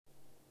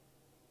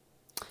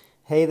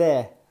Hey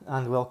there,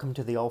 and welcome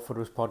to the All For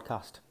Us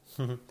podcast.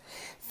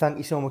 Thank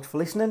you so much for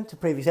listening to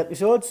previous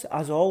episodes.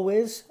 As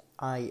always,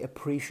 I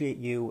appreciate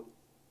you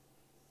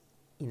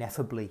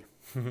ineffably.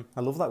 I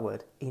love that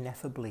word,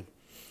 ineffably.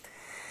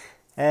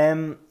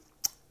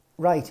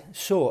 Right,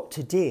 so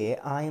today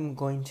I am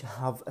going to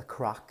have a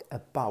crack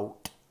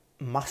about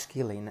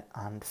masculine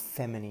and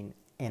feminine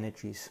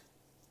energies.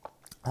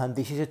 And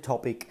this is a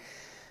topic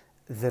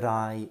that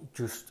I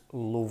just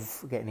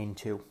love getting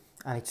into.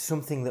 And it's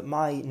something that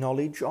my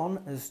knowledge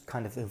on has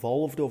kind of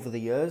evolved over the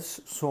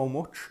years so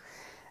much.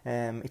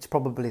 It's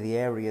probably the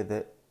area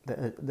that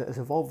has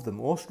evolved the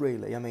most,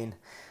 really. I mean,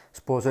 I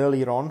suppose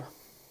earlier on,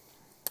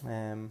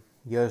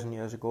 years and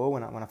years ago,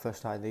 when I first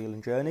started the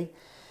healing journey,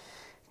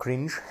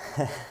 cringe,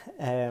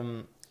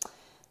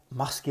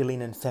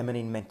 masculine and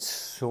feminine meant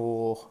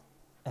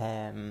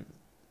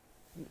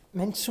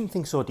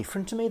something so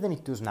different to me than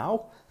it does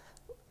now.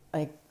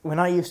 Like, when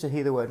I used to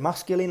hear the word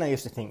masculine, I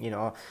used to think,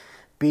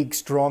 big,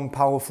 strong,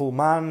 powerful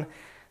man,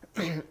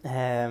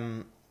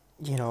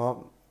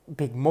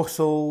 big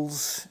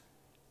muscles,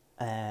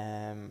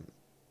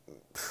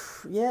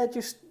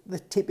 just the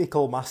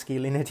typical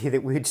masculinity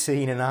that we'd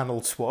see in an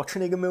Arnold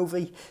Schwarzenegger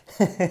movie,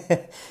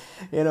 and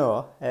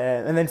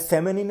then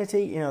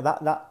femininity,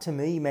 that to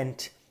me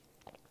meant,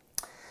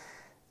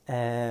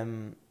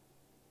 the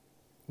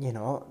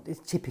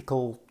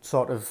typical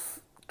sort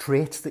of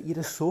traits that you'd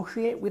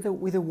associate with a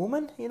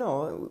woman,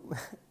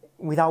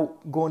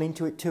 without going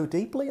into it too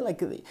deeply, like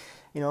the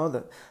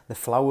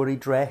flowery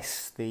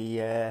dress,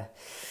 the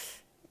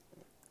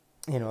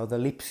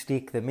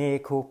lipstick, the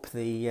makeup,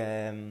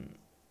 and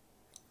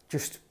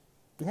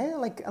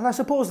I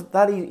suppose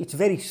that it's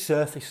very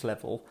surface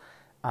level,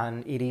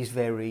 and it is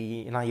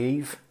very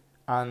naive,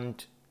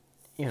 and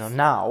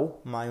now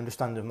my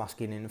understanding of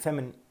masculine and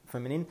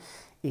feminine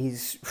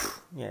is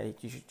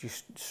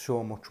just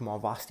so much more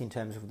vast in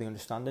terms of the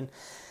understanding.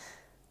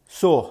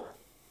 So,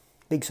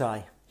 big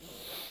sigh.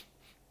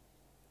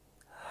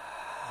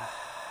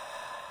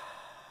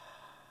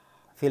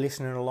 If you're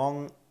listening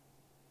along,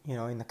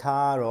 in the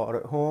car or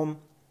at home,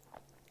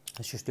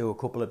 let's just do a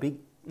couple of big,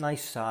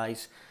 nice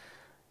sighs,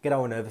 get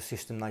our nervous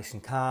system nice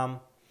and calm,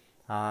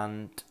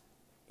 and,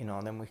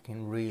 then we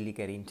can really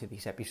get into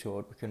this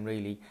episode. We can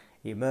really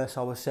immerse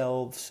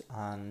ourselves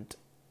and,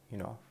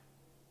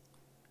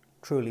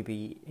 truly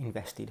be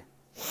invested.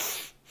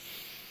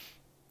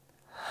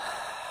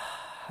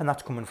 And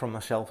that's coming from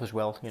myself as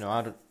well.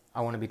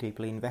 I want to be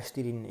deeply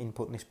invested in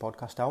putting this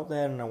podcast out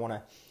there, and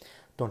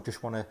don't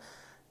just want to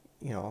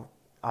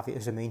have it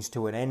as a means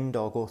to an end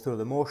or go through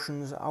the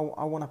motions. I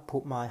want to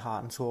put my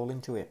heart and soul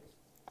into it.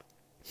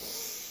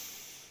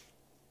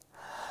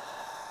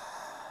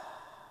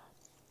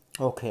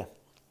 Okay,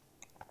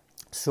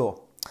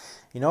 so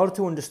in order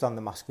to understand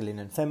the masculine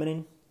and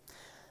feminine,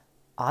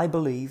 I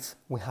believe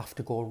we have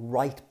to go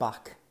right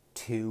back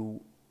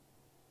to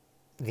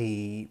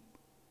the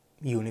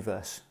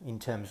universe in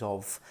terms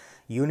of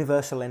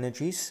universal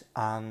energies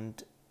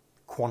and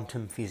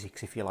quantum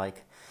physics, if you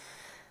like.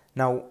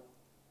 Now,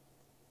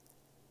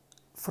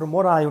 from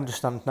what I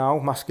understand now,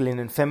 masculine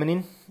and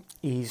feminine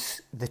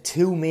is the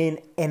two main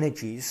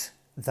energies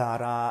that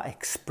are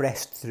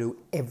expressed through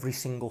every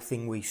single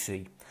thing we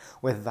see.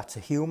 Whether that's a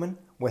human,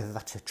 whether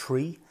that's a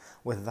tree,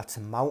 whether that's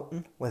a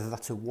mountain, whether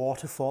that's a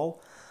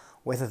waterfall,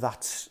 whether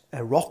that's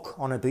a rock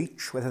on a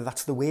beach, whether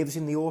that's the waves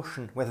in the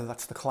ocean, whether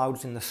that's the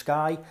clouds in the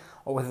sky,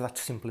 or whether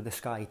that's simply the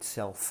sky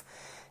itself.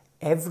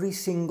 Every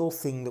single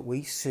thing that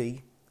we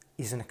see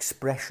is an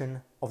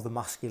expression of the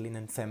masculine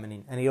and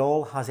feminine, and it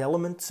all has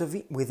elements of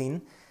it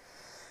within.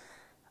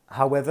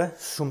 However,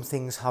 some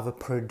things have a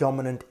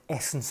predominant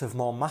essence of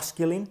more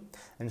masculine,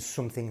 and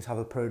some things have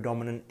a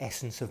predominant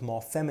essence of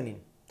more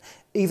feminine.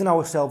 Even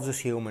ourselves as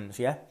humans,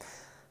 yeah?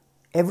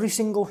 Every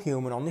single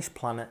human on this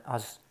planet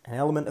has an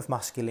element of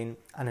masculine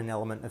and an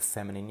element of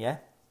feminine, yeah?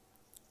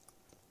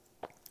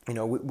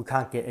 We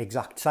can't get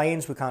exact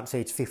science, we can't say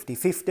it's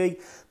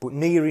 50-50, but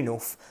near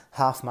enough,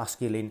 half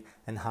masculine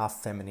and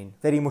half feminine.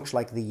 Very much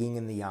like the yin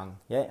and the yang,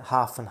 yeah?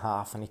 Half and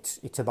half, and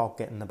it's about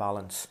getting the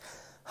balance.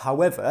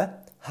 However,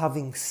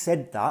 having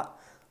said that,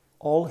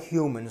 all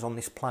humans on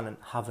this planet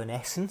have an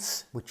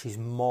essence which is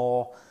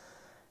more,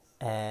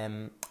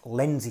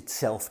 lends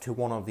itself to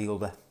one or the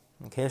other.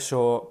 Okay,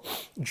 so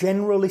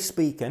generally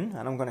speaking,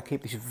 and I'm going to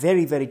keep this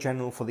very, very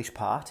general for this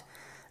part,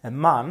 a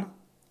man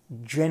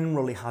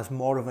generally has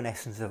more of an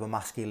essence of a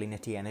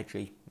masculinity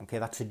energy. Okay,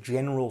 that's a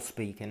general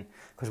speaking,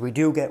 because we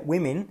do get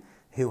women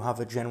who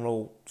have a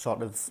general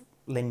sort of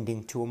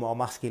lending to a more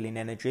masculine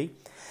energy,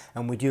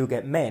 and we do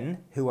get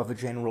men who have a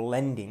general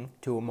lending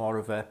to a more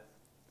of a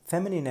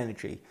feminine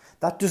energy.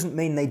 That doesn't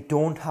mean they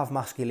don't have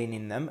masculine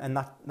in them, and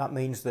that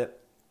means that,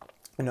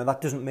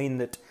 that doesn't mean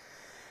that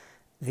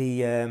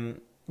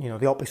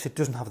the opposite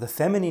doesn't have the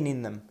feminine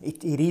in them.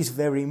 It is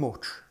very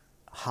much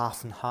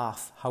half and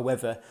half.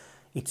 However,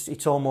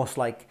 it's almost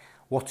like,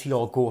 what's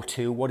your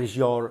go-to? What is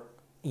your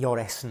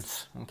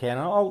essence? Okay, and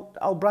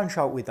I'll branch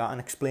out with that and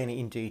explain it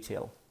in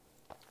detail.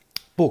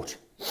 But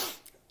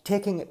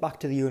taking it back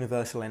to the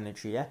universal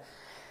energy, yeah,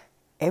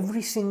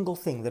 every single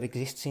thing that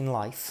exists in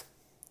life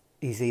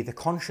is either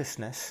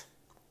consciousness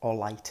or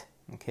light.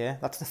 Okay,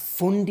 that's the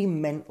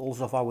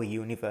fundamentals of our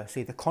universe,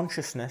 either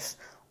consciousness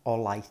or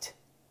light.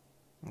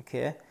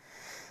 Okay,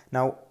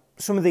 now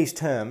some of these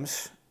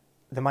terms,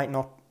 they might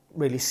not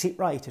really sit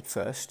right at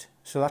first,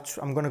 so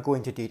I'm going to go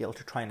into detail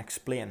to try and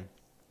explain.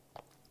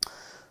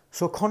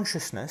 So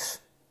consciousness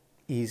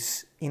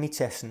is, in its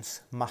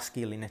essence,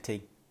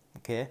 masculinity.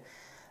 Okay,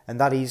 and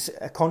that is,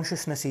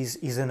 consciousness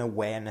is an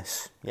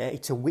awareness. Yeah,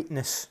 it's a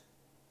witness,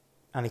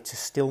 and it's a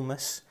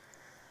stillness,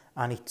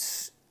 and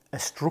it's a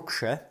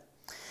structure,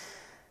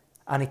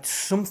 and it's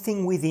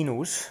something within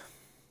us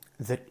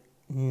that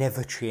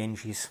never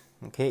changes.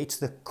 Okay, it's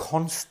the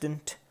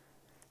constant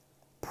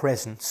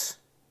presence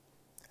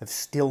of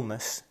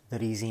stillness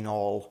that is in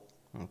all.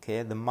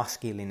 Okay, the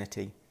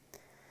masculinity.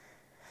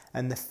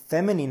 And the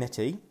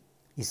femininity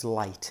is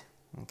light.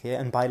 Okay,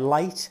 and by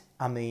light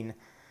I mean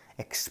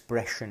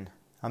expression,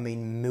 I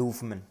mean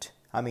movement,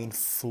 I mean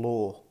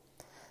flow,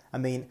 I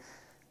mean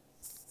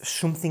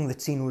something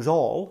that's in us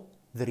all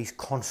that is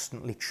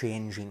constantly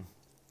changing.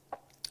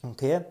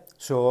 Okay,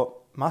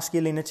 so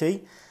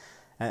masculinity,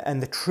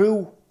 and the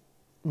true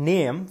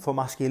name for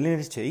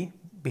masculinity,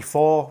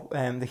 before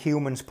the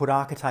humans put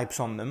archetypes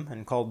on them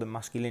and called them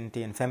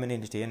masculinity and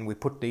femininity, and we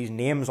put these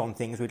names on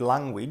things with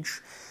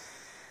language,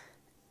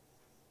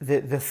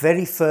 the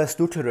very first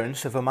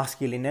utterance of a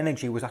masculine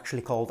energy was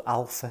actually called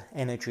alpha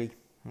energy.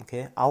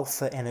 Okay,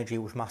 alpha energy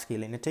was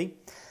masculinity,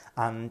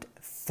 and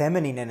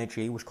feminine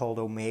energy was called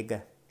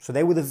omega. So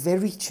they were the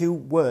very two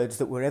words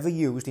that were ever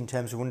used in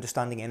terms of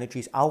understanding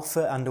energies,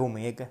 alpha and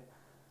omega.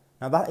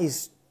 Now that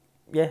is,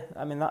 yeah,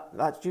 I mean,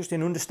 that's just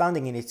an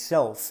understanding in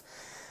itself,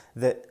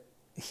 that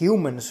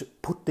humans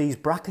put these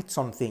brackets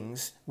on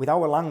things with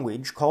our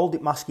language, called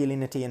it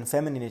masculinity and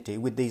femininity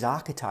with these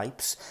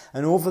archetypes,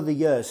 and over the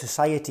years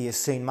society has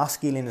seen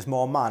masculine as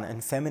more man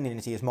and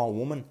femininity as more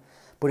woman.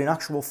 But in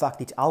actual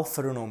fact it's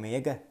alpha and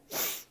omega.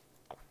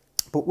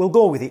 But we'll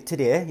go with it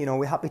today. You know,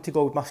 we're happy to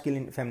go with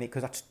masculine and feminine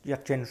because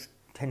that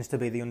tends to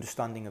be the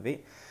understanding of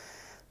it.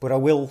 But I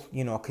will,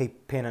 you know,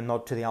 keep paying a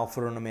nod to the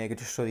alpha and omega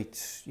just so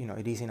it's, you know,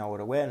 it is in our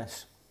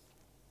awareness.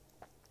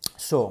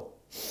 So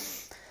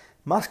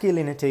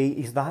masculinity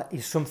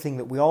is something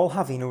that we all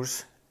have in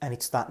us, and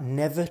it's that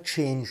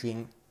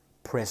never-changing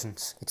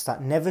presence. It's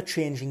that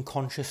never-changing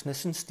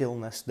consciousness and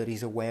stillness that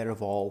is aware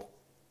of all.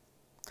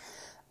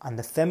 And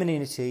the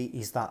femininity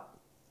is that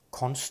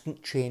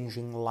constant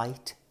changing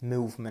light,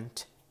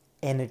 movement,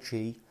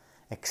 energy,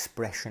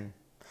 expression.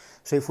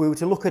 So if we were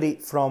to look at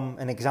it from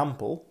an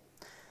example,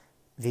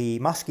 the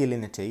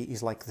masculinity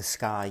is like the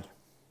sky.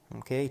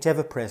 Okay, it's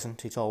ever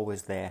present, it's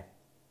always there.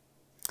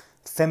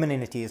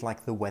 Femininity is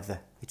like the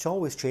weather. It's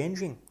always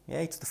changing. Yeah,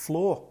 it's the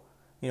flow.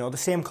 You know, the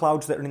same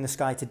clouds that are in the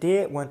sky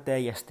today weren't there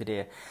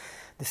yesterday.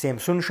 The same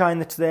sunshine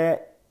that's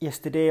there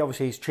yesterday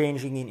obviously is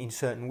changing in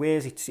certain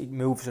ways. It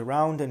moves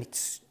around, and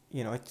it's,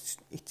 you know,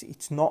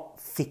 it's not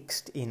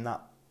fixed in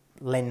that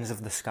lens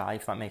of the sky,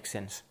 if that makes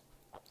sense.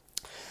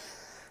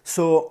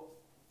 So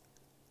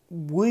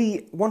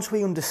once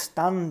we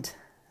understand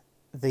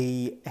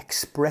the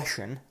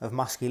expression of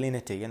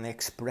masculinity and the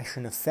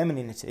expression of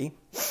femininity,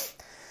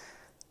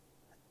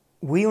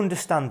 we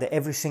understand that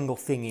every single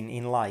thing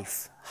in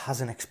life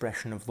has an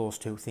expression of those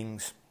two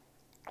things,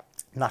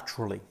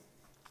 naturally.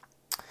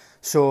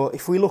 So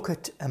if we look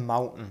at a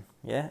mountain,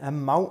 yeah, a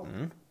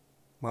mountain,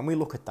 when we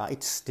look at that,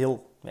 it's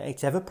still, yeah,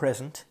 it's ever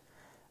present,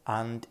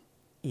 and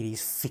it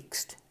is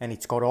fixed, and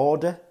it's got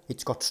order,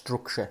 it's got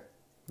structure.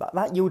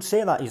 That you would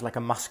say that is like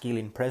a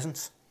masculine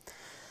presence.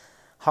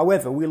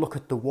 However, we look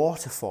at the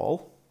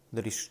waterfall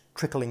that is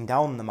trickling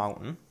down the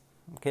mountain,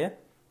 okay,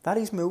 that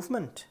is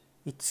movement.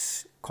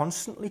 It's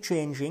constantly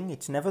changing.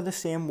 It's never the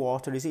same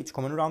water, is it? It's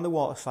coming around the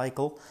water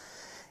cycle.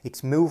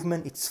 It's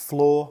movement, it's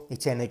flow,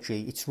 it's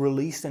energy. It's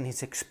release and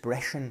it's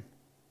expression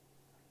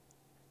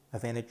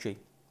of energy.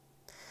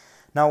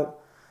 Now,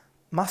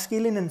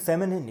 masculine and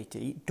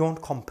femininity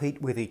don't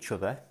compete with each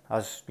other,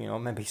 as, you know,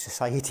 maybe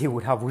society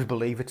would have us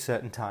believe at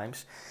certain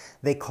times.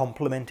 They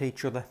complement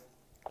each other.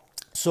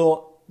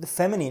 So the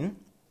feminine,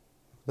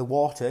 the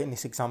water, in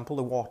this example,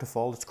 the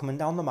waterfall that's coming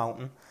down the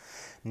mountain,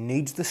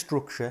 needs the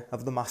structure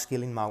of the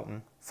masculine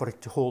mountain for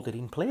it to hold it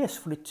in place,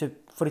 for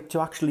it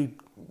to actually,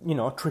 you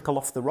know, trickle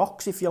off the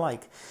rocks, if you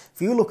like.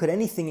 If you look at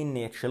anything in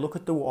nature, look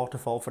at the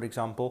waterfall, for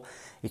example,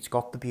 it's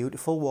got the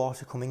beautiful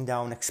water coming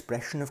down,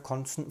 expression of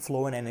constant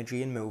flow and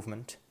energy and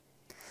movement,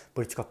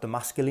 but it's got the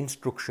masculine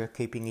structure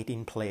keeping it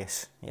in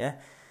place, yeah?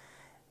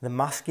 The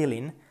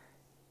masculine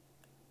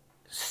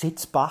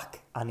sits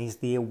back and is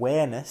the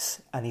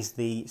awareness and is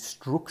the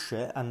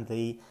structure and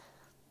the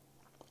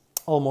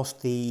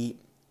almost the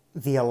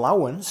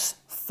allowance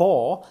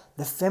for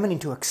the feminine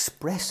to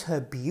express her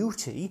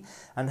beauty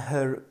and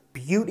her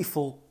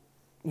beautiful,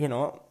 you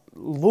know,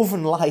 love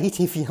and light,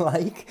 if you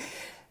like,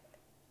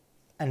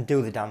 and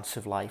do the dance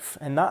of life.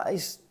 And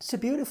it's a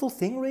beautiful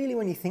thing, really,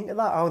 when you think of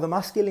that, how the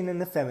masculine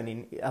and the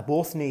feminine are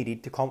both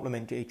needed to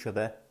complement each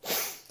other.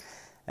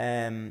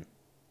 And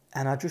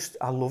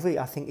I love it.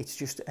 I think it's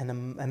just an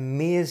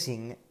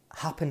amazing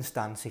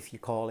happenstance, if you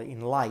call it,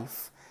 in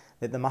life,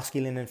 that the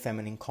masculine and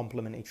feminine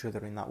complement each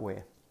other in that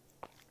way.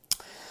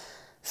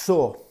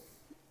 So,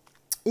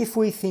 if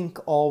we think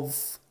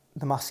of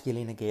the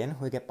masculine again,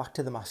 we get back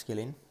to the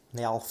masculine,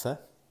 the alpha,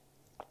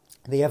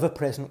 the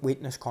ever-present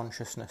witness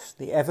consciousness,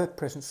 the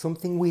ever-present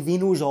something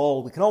within us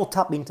all. We can all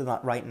tap into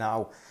that right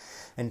now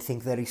and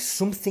think there is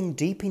something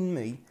deep in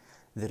me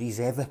that is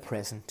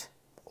ever-present,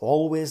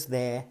 always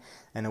there,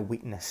 and a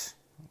witness.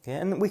 Okay?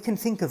 And we can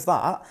think of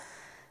that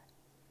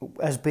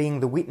as being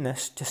the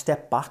witness to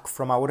step back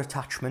from our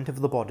attachment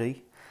of the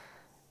body,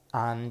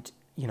 and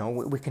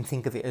we can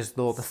think of it as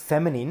though the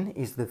feminine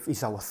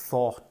is our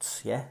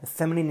thoughts. Yeah, the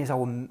feminine is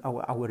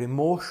our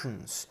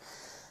emotions,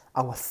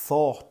 our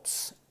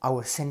thoughts,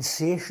 our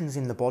sensations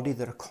in the body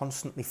that are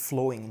constantly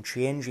flowing and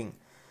changing.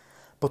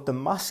 But the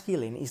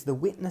masculine is the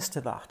witness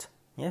to that.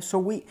 Yeah,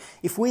 so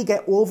if we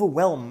get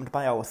overwhelmed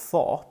by our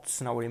thoughts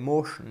and our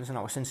emotions and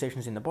our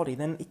sensations in the body,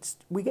 then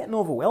we're getting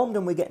overwhelmed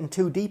and we're getting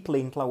too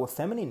deeply into our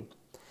feminine.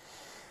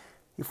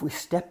 If we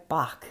step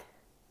back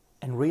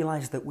and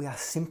realize that we are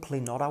simply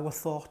not our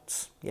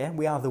thoughts, yeah,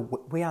 we are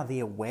the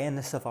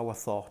awareness of our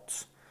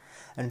thoughts,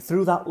 and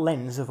through that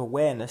lens of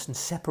awareness and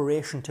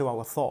separation to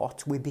our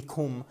thoughts, we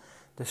become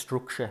the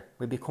structure.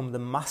 We become the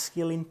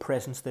masculine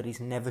presence that is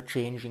never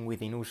changing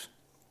within us.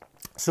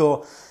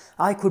 So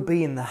I could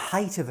be in the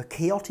height of a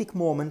chaotic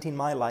moment in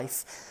my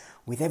life,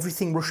 with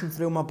everything rushing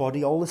through my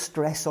body, all the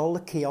stress, all the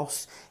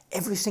chaos,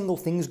 every single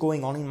thing's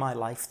going on in my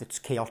life that's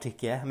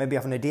chaotic, yeah? Maybe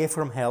having a day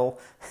from hell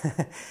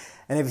and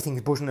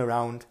everything's buzzing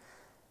around.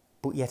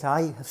 But yet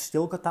I have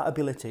still got that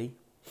ability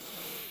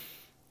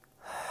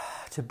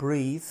to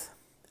breathe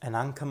and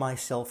anchor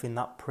myself in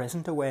that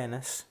present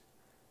awareness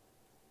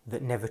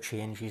that never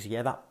changes,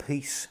 yeah? That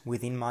peace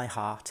within my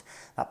heart,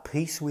 that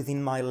peace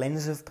within my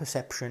lens of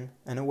perception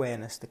and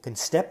awareness that can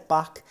step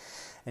back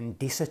and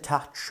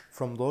disattach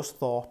from those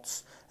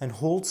thoughts and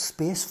hold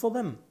space for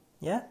them,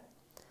 yeah?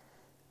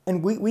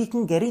 And we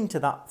can get into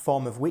that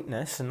form of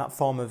witness and that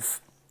form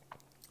of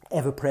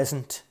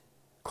ever-present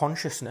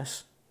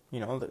consciousness,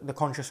 the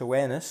conscious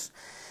awareness,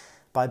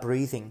 by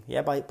breathing,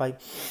 yeah, by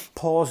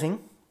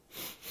pausing,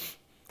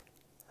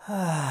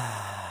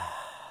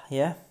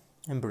 yeah,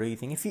 and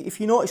breathing. If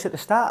you notice at the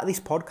start of this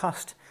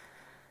podcast,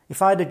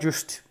 if I'd have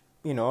just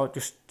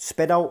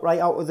sped out right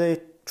out of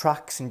the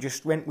tracks and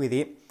just went with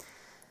it,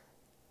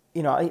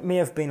 it may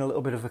have been a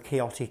little bit of a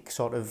chaotic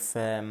sort of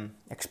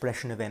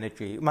expression of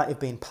energy. It might have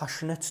been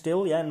passionate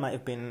still, yeah, it might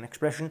have been an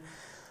expression,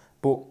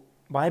 but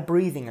by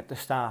breathing at the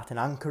start and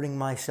anchoring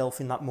myself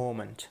in that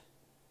moment,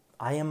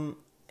 I am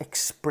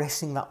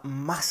expressing that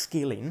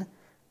masculine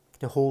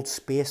to hold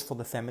space for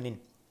the feminine.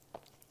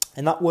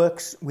 And that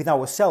works with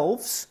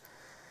ourselves,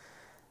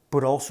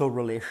 but also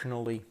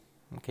relationally.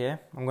 Okay,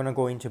 I'm going to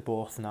go into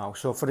both now.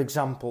 So, for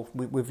example,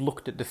 we've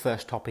looked at the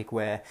first topic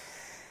where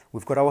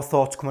we've got our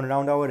thoughts coming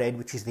around our head,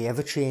 which is the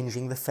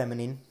ever-changing, the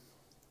feminine.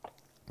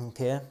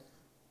 Okay,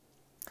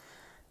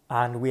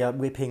 and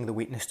we're paying the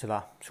witness to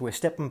that. So we're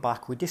stepping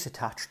back, we're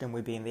disattached, and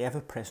we're being the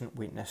ever-present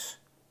witness.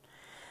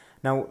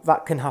 Now,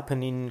 that can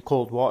happen in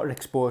cold water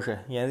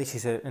exposure. Yeah, this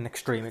is an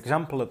extreme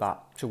example of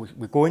that. So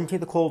we go into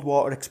the cold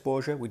water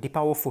exposure, we dip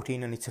our foot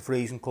in, and it's a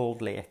freezing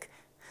cold lake.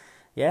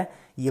 Yeah,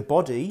 your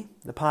body,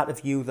 the part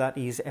of you that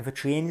is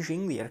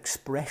ever-changing, your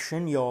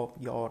expression, your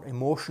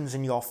emotions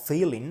and your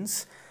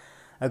feelings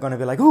are going to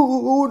be like,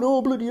 oh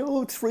no, bloody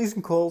hell, it's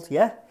freezing cold,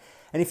 yeah?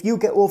 And if you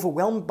get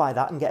overwhelmed by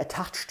that and get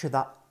attached to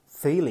that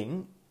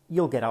feeling,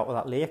 you'll get out of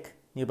that lake.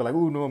 You'll be like,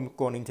 oh no, I'm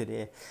going in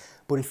today.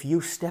 But if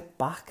you step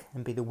back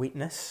and be the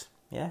witness,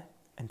 yeah,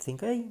 and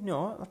think, hey,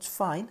 no, that's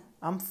fine,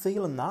 I'm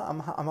feeling that,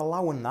 I'm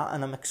allowing that,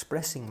 and I'm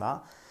expressing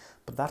that,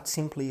 but that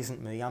simply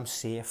isn't me, I'm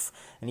safe.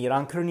 And you're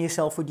anchoring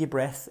yourself with your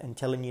breath and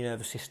telling your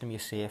nervous system you're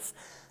safe.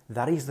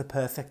 That is the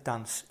perfect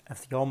dance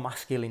of your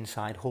masculine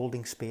side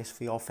holding space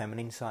for your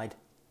feminine side.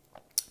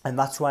 And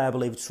that's why I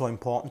believe it's so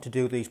important to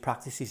do these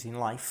practices in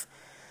life,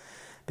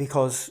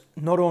 because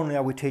not only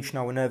are we teaching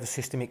our nervous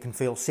system it can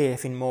feel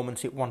safe in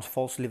moments it once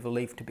falsely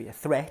believed to be a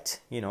threat,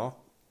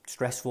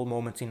 stressful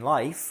moments in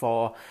life,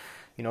 or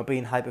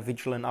being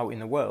hypervigilant out in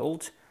the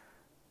world,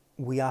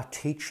 we are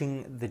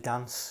teaching the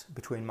dance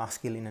between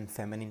masculine and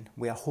feminine.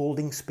 We are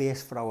holding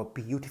space for our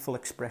beautiful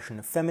expression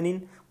of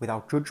feminine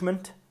without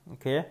judgment,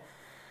 okay?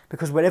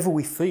 Because whatever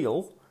we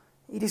feel,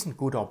 it isn't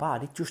good or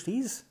bad, it just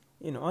is.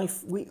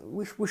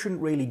 We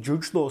shouldn't really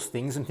judge those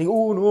things and think,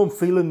 oh no, I'm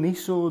feeling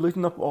this, or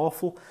isn't that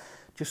awful?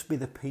 Just be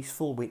the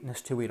peaceful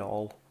witness to it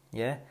all,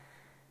 yeah?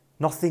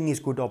 Nothing is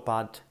good or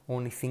bad,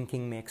 only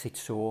thinking makes it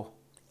so.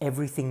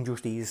 Everything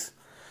just is.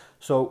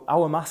 So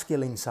our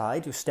masculine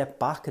side, who step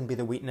back and be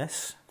the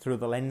witness through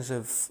the lens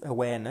of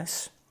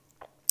awareness,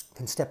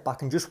 can step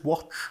back and just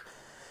watch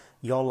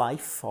your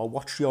life or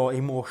watch your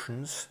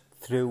emotions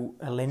through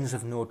a lens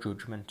of no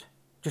judgment.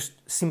 Just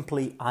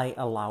simply, I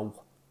allow.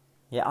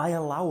 Yeah, I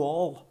allow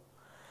all.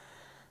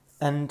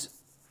 And,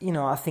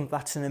 I think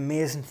that's an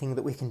amazing thing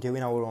that we can do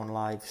in our own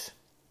lives.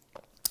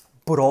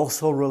 But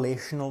also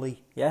relationally,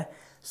 yeah?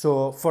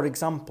 So, for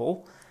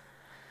example,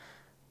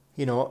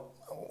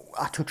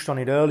 I touched on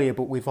it earlier,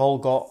 but we've all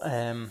got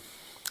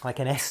like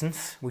an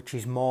essence which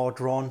is more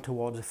drawn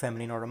towards a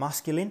feminine or a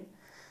masculine.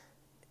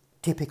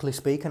 Typically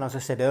speaking, as I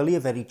said earlier,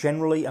 very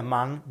generally, a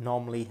man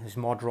normally is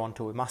more drawn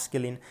to a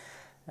masculine,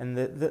 and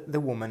the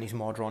woman is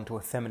more drawn to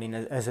a feminine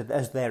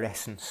as their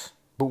essence.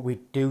 But we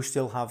do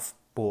still have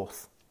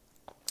both.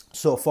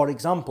 So, for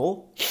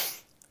example,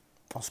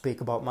 I'll speak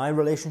about my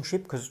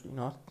relationship because,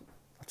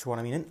 that's what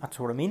I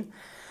mean.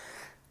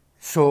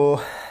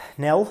 So,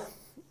 Nell,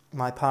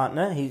 my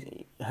partner,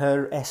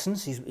 her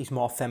essence is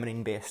more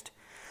feminine based.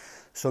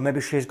 So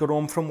maybe she's got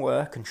home from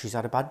work and she's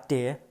had a bad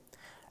day,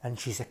 and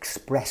she's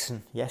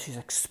expressing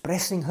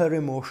her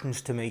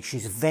emotions to me.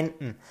 She's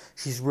venting,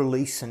 she's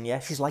releasing,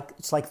 it's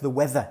like the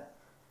weather.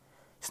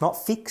 It's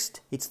not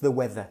fixed, it's the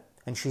weather.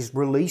 And she's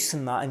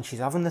releasing that, and she's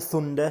having the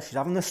thunder, she's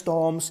having the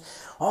storms.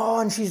 Oh,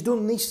 and she's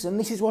done this, and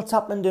this is what's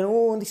happened,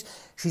 and this.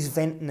 She's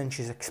venting and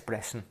she's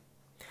expressing.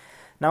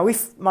 Now,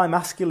 if my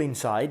masculine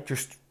side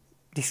just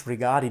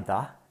disregarded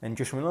that and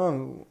just went,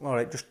 oh, all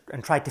right,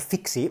 and tried to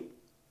fix it,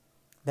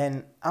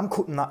 then I'm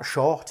cutting that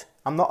short.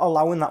 I'm not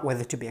allowing that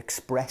weather to be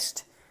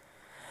expressed.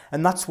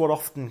 And that's what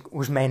often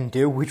us men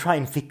do. We try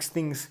and fix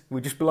things.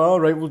 We just be like, all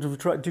right, we'll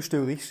try just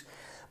do this.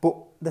 But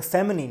the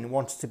feminine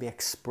wants to be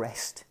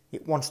expressed.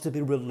 It wants to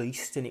be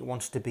released, and it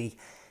wants to be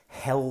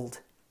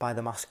held by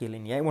the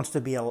masculine. It wants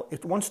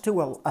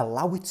to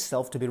allow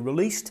itself to be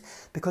released,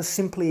 because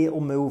simply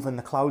it'll move and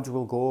the clouds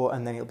will go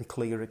and then it'll be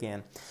clear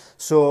again.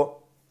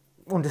 So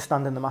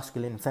understanding the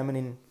masculine and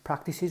feminine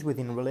practices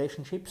within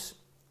relationships.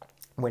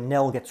 When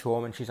Nell gets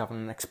home and she's having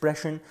an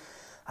expression,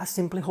 I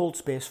simply hold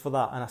space for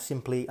that, and I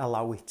simply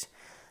allow it,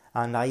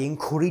 and I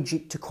encourage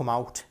it to come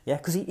out.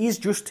 Because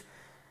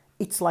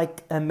it's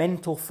like a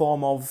mental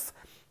form of,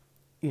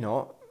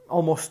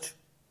 almost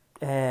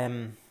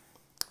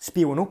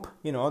spewing up.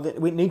 That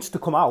it needs to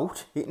come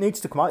out. It needs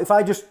to come out. If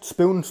I just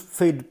spoon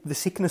feed the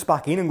sickness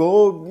back in and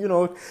go,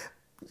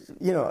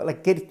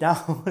 like get it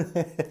down,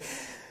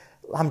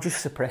 I'm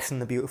just suppressing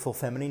the beautiful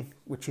feminine,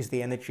 which is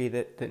the energy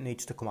that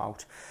needs to come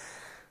out.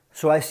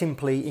 So I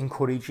simply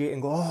encourage it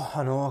and go, oh,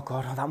 I know,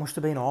 God, that must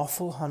have been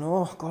awful. I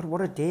know, God, what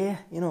a day,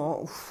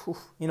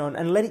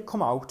 and let it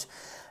come out.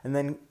 And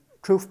then,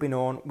 truth be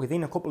known,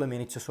 within a couple of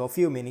minutes or so, a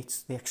few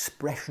minutes, the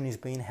expression is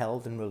being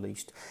held and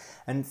released.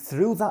 And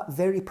through that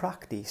very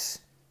practice,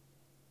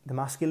 the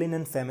masculine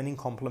and feminine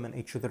complement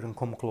each other and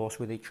come close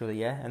with each other,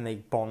 and they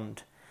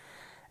bond.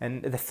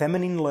 And the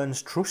feminine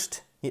learns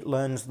trust. It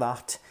learns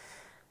that,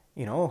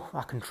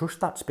 I can trust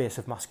that space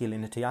of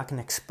masculinity. I can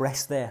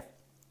express there.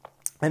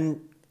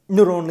 And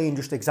not only in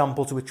just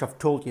examples which I've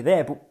told you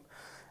there, but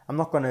I'm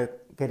not going to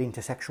get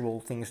into sexual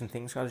things.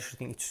 I just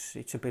think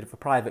it's a bit of a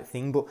private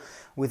thing. But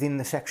within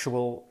the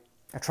sexual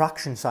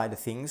attraction side of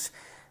things,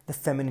 the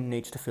feminine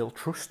needs to feel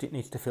trust. It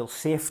needs to feel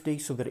safety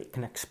so that it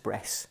can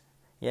express.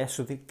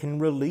 So that it can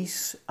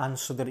release, and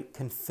so that it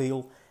can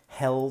feel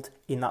held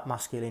in that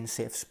masculine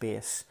safe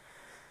space.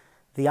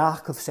 The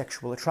arc of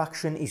sexual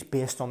attraction is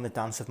based on the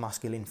dance of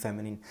masculine,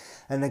 feminine.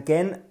 And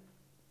again,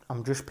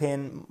 I'm just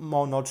paying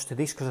more nods to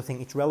this because I think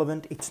it's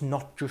relevant. It's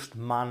not just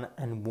man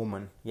and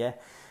woman,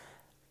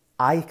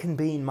 I can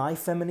be in my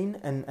feminine,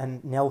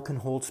 and Nell can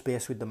hold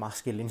space with the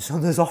masculine. So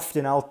there's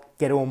often I'll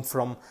get home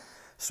from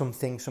some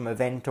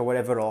event or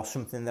whatever, or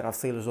something that I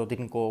feel as though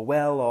didn't go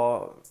well,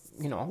 or,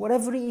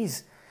 whatever it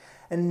is.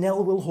 And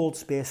Nell will hold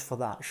space for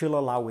that. She'll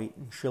allow it,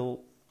 and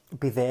she'll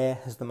be there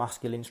as the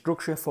masculine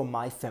structure for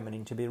my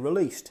feminine to be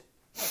released.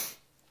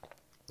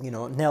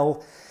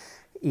 Nell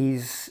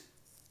is...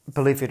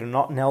 Believe it or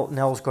not,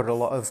 Nell's got a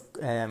lot of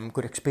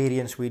good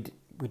experience with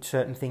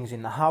certain things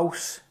in the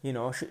house,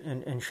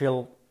 and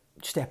she'll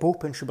step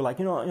up and she'll be like,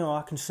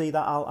 I can see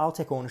that, I'll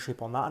take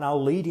ownership on that, and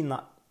I'll lead in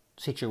that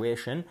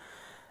situation.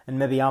 And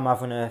maybe I'm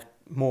having a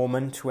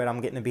moment where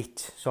I'm getting a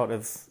bit sort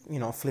of,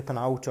 flipping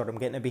out, or I'm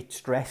getting a bit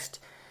stressed,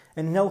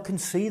 and Nell can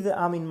see that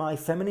I'm in my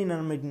feminine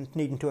and I'm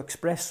needing to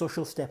express, so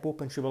she'll step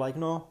up and she'll be like,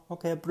 no,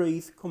 okay,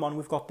 breathe, come on,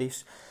 we've got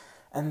this.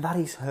 And that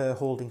is her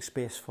holding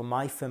space for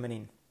my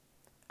feminine.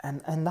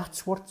 And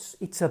that's what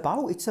it's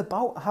about. It's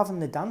about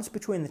having the dance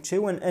between the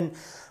two, and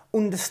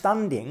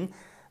understanding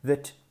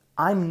that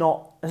I'm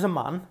not, as a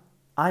man,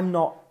 I'm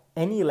not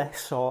any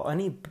less or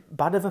any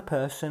bad of a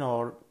person,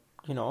 or,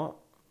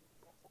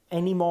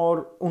 any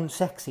more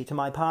unsexy to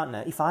my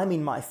partner if I'm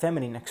in my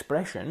feminine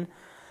expression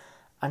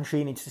and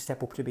she needs to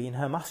step up to be in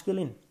her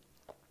masculine.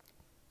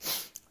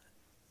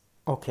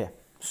 Okay,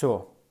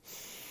 so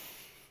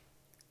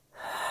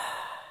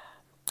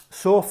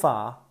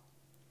far,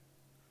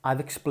 I've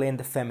explained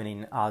the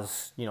feminine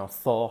as,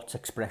 thoughts,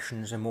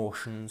 expressions,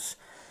 emotions,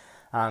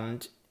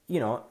 and,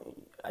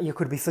 you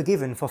could be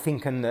forgiven for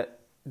thinking that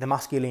the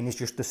masculine is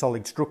just the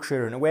solid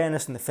structure and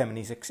awareness, and the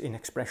feminine is in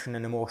expression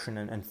and emotion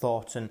and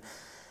thoughts. And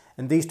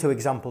these two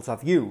examples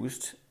I've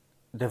used,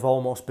 they've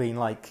almost been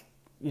like,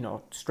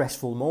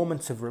 stressful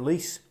moments of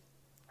release,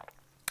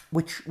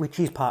 which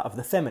is part of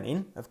the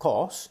feminine, of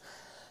course.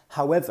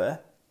 However,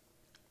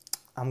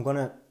 I'm going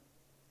to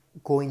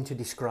go into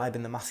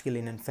describing the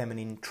masculine and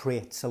feminine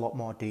traits a lot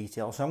more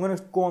detail. So I'm going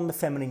to go on the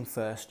feminine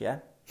first,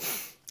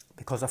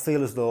 because I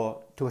feel as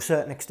though, to a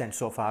certain extent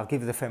so far, I've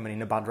given the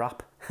feminine a bad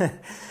rap,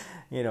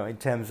 in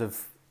terms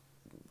of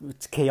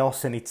it's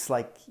chaos and it's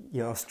like,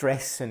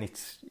 stress and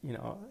it's,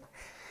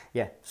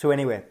 yeah. So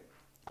anyway,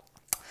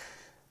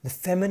 the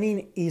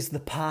feminine is the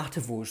part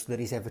of us that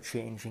is ever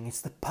changing.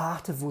 It's the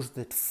part of us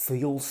that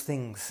feels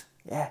things.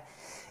 Yeah.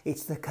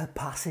 It's the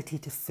capacity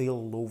to feel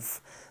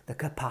love, the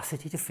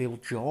capacity to feel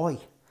joy,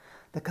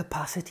 the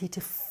capacity to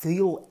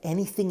feel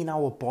anything in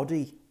our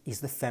body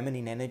is the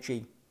feminine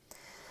energy.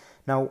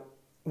 Now,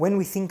 when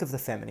we think of the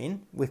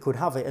feminine, we could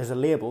have it as a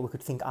label. We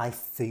could think, I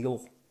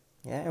feel.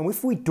 Yeah. And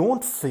if we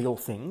don't feel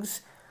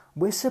things,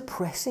 we're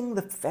suppressing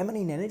the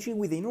feminine energy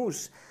within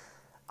us.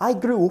 I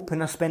grew up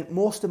and I spent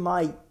most of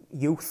my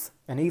youth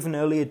and even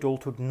early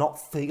adulthood not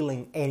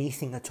feeling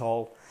anything at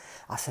all.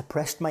 I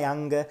suppressed my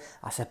anger,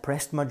 I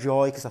suppressed my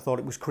joy because I thought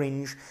it was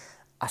cringe,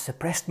 I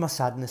suppressed my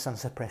sadness and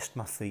suppressed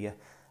my fear.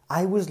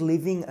 I was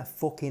living a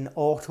fucking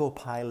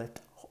autopilot,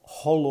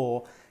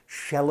 hollow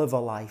shell of a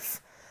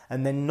life.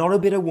 And then not a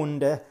bit of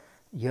wonder,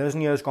 years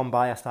and years gone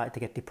by, I started to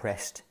get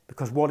depressed.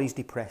 Because what is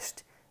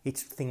depressed?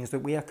 It's things that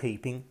we are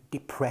keeping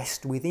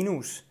depressed within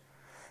us.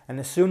 And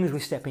as soon as we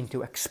step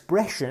into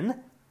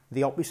expression,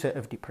 the opposite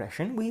of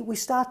depression, we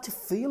start to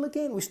feel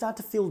again, we start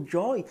to feel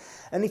joy.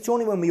 And it's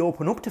only when we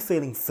open up to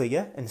feeling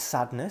fear and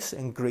sadness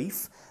and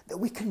grief that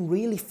we can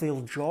really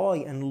feel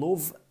joy and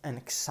love and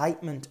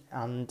excitement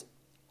and,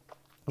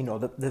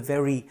 the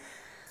very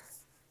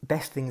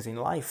best things in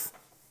life.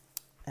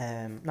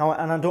 Now,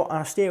 and I don't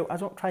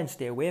try and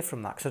stay away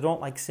from that because I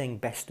don't like saying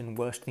best and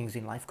worst things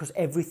in life because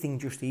everything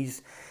just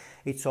is,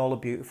 it's all a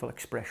beautiful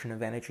expression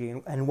of energy.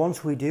 And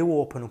once we do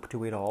open up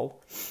to it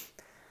all,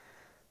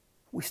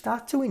 we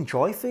start to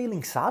enjoy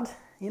feeling sad.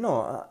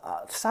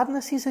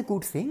 Sadness is a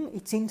good thing.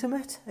 It's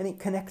intimate and it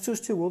connects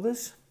us to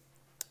others.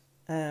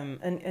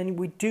 And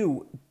we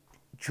do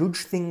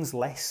judge things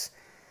less.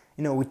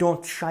 We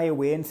don't shy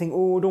away and think,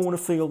 oh, I don't want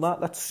to feel that.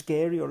 That's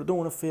scary, or I don't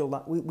want to feel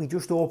that. We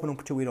just open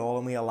up to it all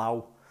and we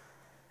allow.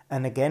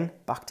 And again,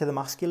 back to the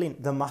masculine.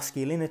 The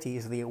masculinity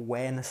is the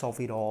awareness of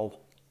it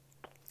all.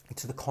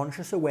 It's the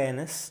conscious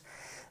awareness,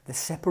 the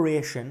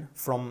separation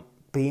from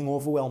being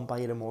overwhelmed by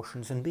your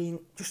emotions and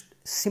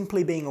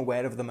simply being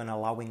aware of them and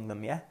allowing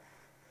them, yeah?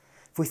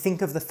 If we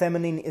think of the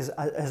feminine as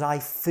I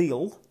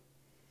feel,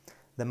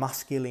 the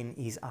masculine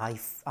is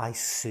I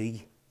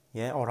see,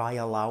 yeah, or I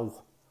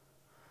allow.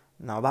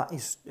 Now that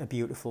is a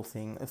beautiful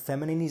thing. The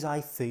feminine is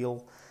I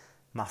feel,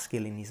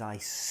 masculine is I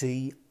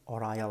see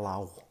or I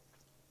allow.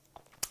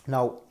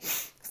 Now,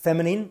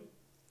 feminine,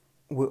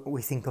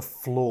 we think of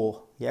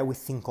flow, yeah, we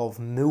think of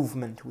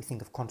movement, we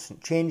think of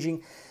constant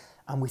changing,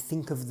 and we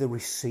think of the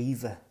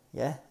receiver,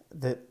 yeah,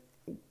 that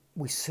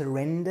we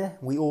surrender,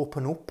 we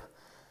open up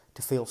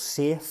to feel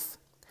safe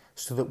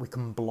so that we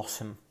can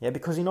blossom, yeah,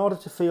 because in order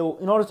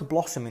to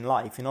blossom in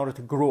life, in order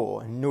to grow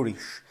and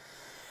nourish,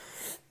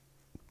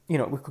 we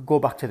could go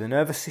back to the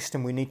nervous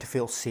system, we need to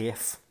feel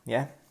safe,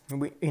 yeah,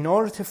 in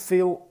order to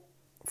feel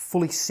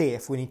fully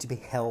safe, we need to be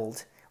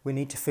held, we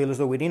need to feel as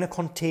though we're in a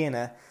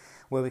container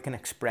where we can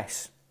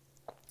express,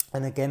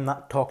 and again,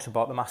 that talks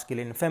about the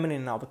masculine and feminine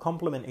and how they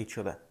complement each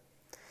other.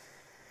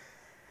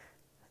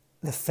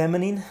 The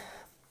feminine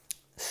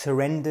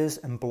surrenders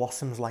and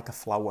blossoms like a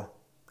flower.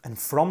 And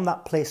from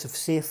that place of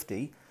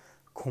safety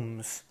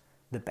comes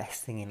the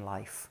best thing in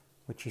life,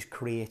 which is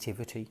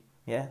creativity.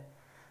 Yeah?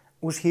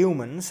 Us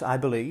humans, I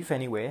believe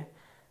anyway,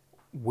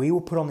 we were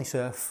put on this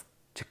earth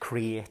to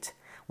create.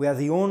 We are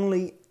the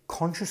only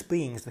conscious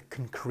beings that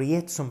can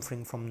create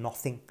something from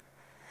nothing.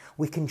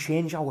 We can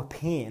change our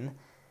pain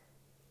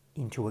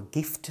into a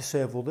gift to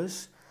serve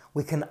others.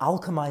 We can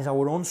alchemize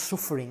our own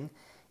suffering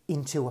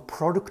into a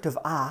product of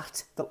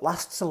art that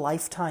lasts a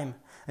lifetime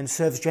and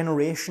serves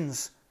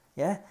generations.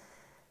 Yeah?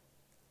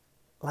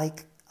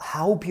 Like,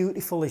 how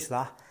beautiful is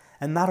that?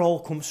 And that all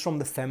comes from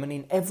the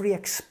feminine. Every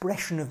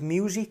expression of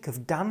music,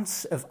 of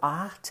dance, of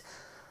art,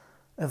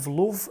 of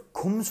love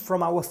comes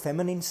from our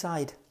feminine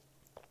side.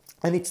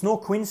 And it's no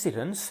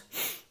coincidence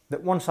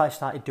that once I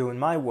started doing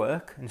my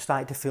work and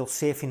started to feel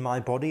safe in my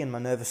body and my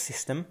nervous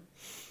system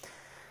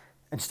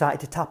and started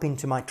to tap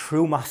into my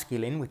true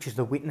masculine, which is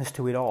the witness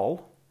to it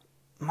all,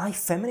 my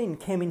feminine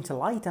came into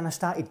light and I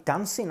started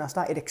dancing, I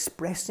started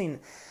expressing,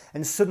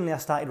 and suddenly I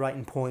started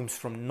writing poems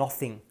from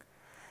nothing.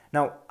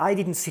 Now, I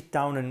didn't sit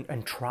down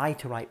and try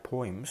to write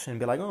poems and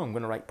be like, oh, I'm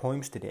going to write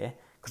poems today,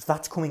 because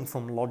that's coming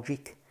from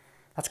logic.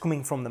 That's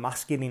coming from the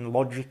masculine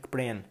logic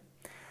brain.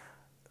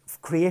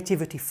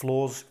 Creativity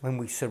flows when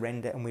we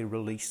surrender and we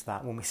release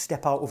that. When we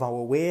step out of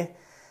our way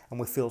and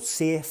we feel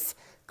safe,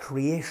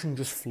 creation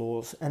just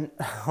flows. And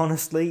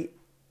honestly,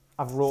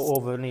 I've wrote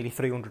over nearly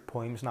 300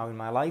 poems now in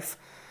my life,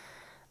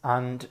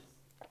 and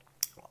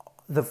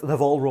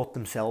they've all wrote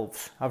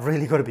themselves. I've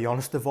really got to be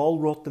honest, they've all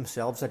wrote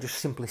themselves. I just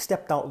simply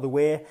stepped out of the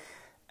way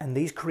and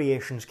these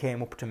creations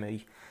came up to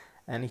me.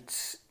 And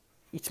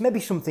it's maybe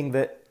something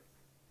that,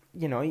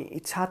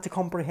 it's hard to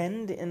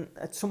comprehend. And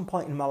at some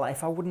point in my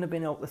life, I wouldn't have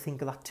been able to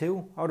think of that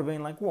too. I would have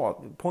been like,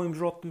 what? Poems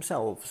wrote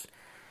themselves?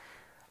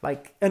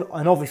 Like, and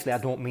obviously I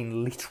don't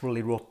mean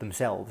literally wrote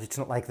themselves. It's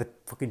not like the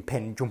fucking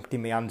pen jumped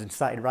in my hand and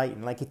started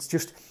writing. Like, it's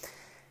just,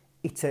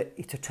 it's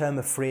a term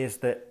of phrase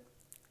that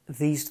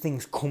these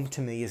things come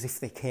to me as if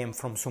they came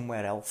from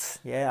somewhere else.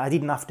 Yeah, I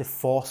didn't have to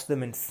force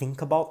them and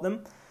think about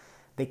them.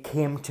 They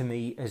came to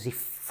me as if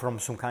from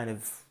some kind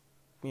of,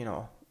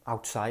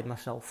 outside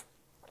myself.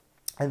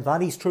 And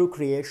that is true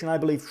creation. I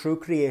believe true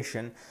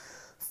creation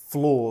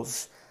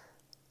flows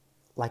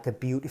like a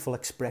beautiful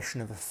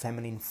expression of a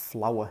feminine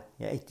flower.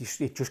 Yeah,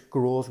 it just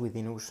grows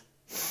within us.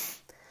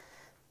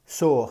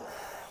 So,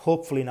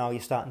 hopefully now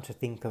you're starting to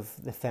think of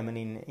the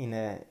feminine in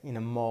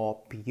a more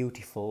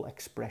beautiful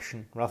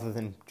expression, rather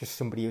than just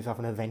somebody who's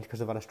having an event because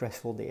they've had a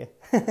stressful day.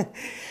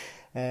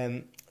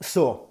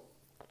 So,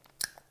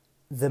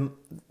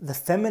 the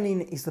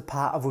feminine is the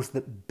part of us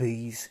that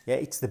bees. Yeah,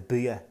 it's the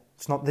beer.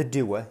 It's not the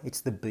doer,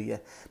 it's the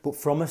beer. But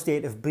from a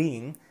state of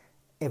being,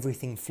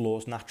 everything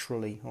flows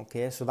naturally,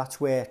 okay? So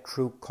that's where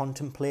true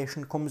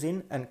contemplation comes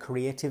in, and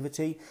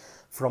creativity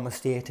from a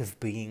state of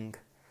being.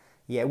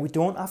 Yeah, we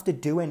don't have to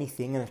do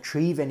anything and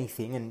achieve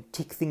anything and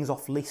tick things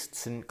off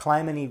lists and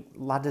climb any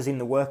ladders in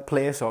the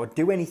workplace or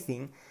do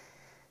anything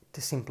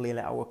to simply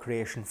let our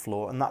creation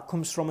flow. And that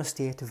comes from a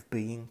state of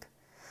being.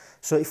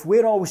 So if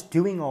we're always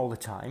doing all the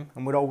time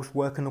and we're always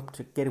working up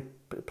to get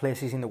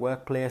places in the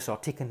workplace or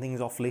ticking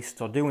things off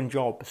lists or doing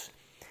jobs,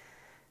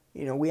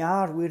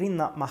 we're in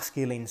that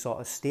masculine sort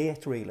of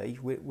state, really.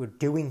 We're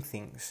doing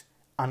things.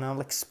 And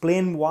I'll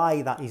explain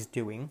why that is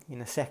doing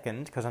in a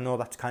second, because I know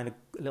that's kind of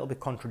a little bit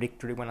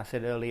contradictory when I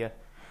said earlier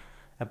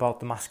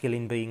about the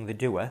masculine being the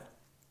doer.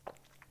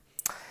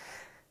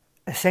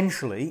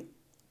 Essentially,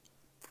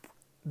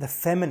 the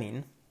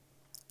feminine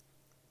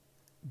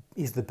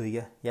is the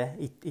beer, yeah?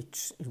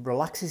 It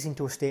relaxes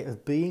into a state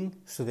of being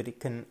so that it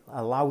can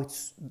allow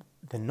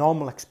the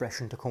normal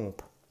expression to come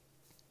up.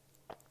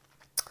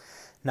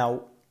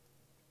 Now,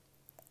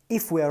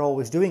 if we're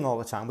always doing all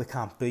the time, we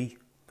can't be,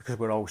 because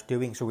we're always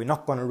doing, so we're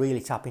not going to really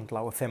tap into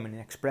our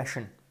feminine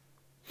expression.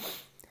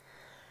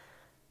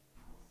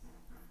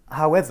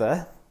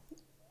 However,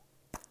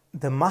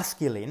 the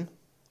masculine,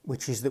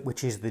 which is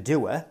the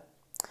doer,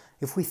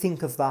 if we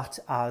think of that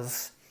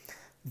as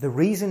the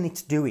reason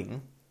it's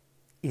doing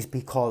is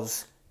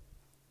because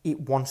it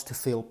wants to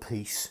feel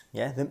peace.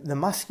 Yeah, the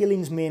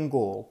masculine's main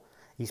goal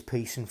is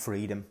peace and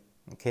freedom.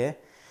 Okay,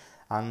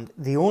 and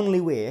the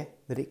only way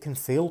that it can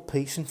feel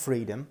peace and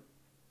freedom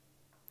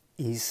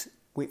is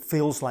it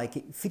feels like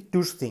if it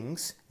does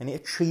things and it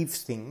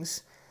achieves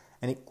things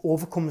and it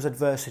overcomes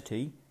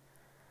adversity,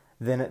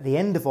 then at the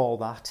end of all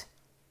that,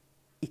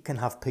 it can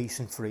have peace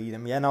and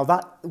freedom. Yeah, now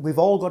that we've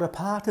all got a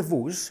part of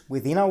us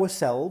within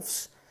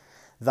ourselves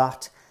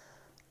that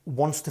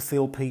wants to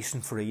feel peace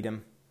and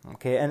freedom.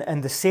 Okay,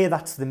 and to say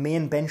that's the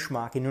main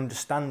benchmark in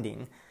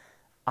understanding,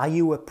 are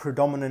you a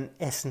predominant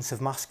essence of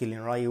masculine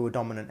or are you a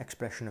dominant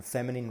expression of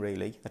feminine,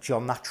 really? That's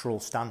your natural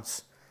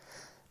stance.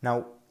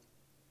 Now,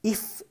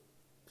 if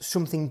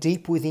something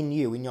deep within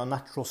you in your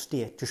natural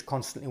state just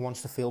constantly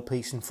wants to feel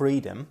peace and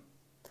freedom,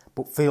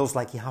 but feels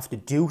like you have to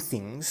do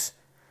things,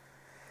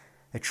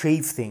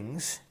 achieve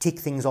things, tick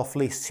things off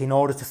lists in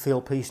order to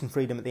feel peace and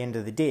freedom at the end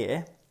of the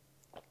day,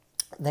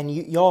 then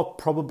you're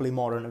probably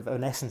more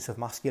an essence of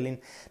masculine.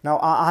 Now,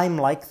 I'm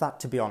like that,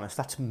 to be honest.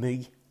 That's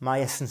me.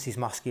 My essence is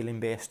masculine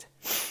based,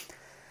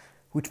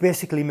 which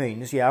basically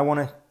means, I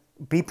want to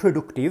be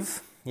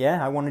productive.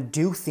 I want to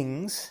do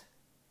things,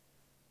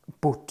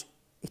 but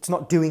it's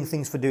not doing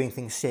things for doing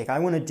things' sake. I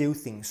want to do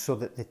things so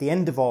that at the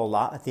end of all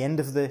that, at the end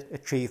of the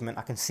achievement,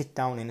 I can sit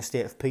down in a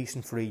state of peace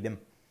and freedom.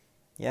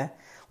 Yeah?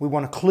 We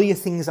want to clear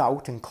things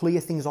out and clear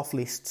things off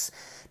lists.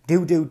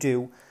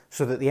 Do,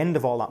 so that at the end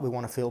of all that, we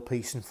want to feel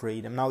peace and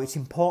freedom. Now, it's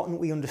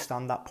important we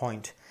understand that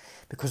point,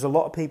 because a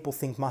lot of people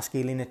think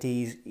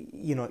masculinity is,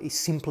 it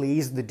simply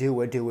is the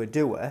doer,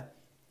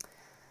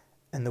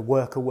 and the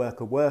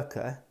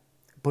worker,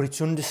 but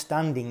it's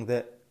understanding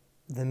that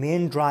the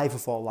main drive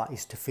of all that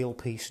is to feel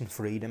peace and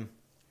freedom.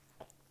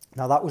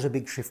 Now, that was a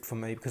big shift for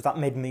me, because that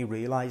made me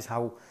realise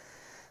how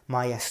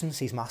my essence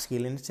is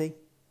masculinity.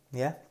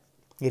 Yeah,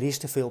 it is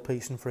to feel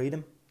peace and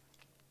freedom.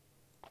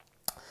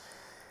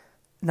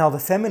 Now, the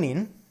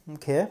feminine,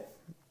 okay,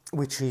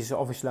 which is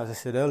obviously, as I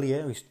said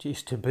earlier,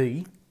 is to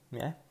be,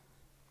 yeah.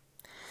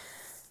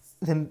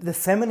 The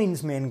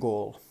feminine's main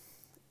goal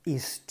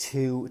is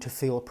to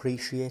feel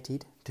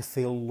appreciated, to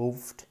feel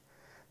loved,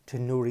 to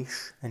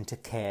nourish and to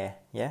care,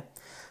 yeah.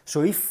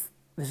 So if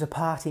there's a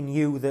part in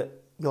you that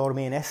your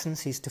main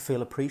essence is to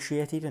feel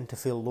appreciated and to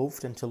feel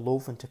loved and to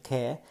love and to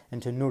care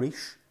and to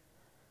nourish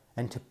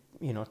and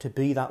to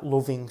be that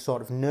loving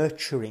sort of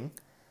nurturing,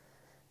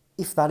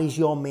 if that is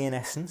your main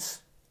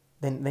essence,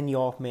 then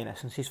your main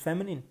essence is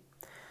feminine.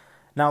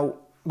 Now,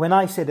 when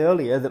I said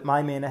earlier that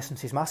my main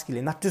essence is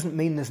masculine, that doesn't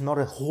mean there's not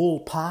a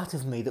whole part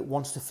of me that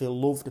wants to feel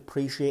loved,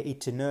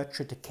 appreciated, to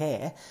nurture, to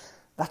care.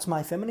 That's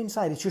my feminine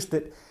side. It's just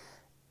that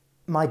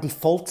my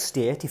default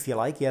state, if you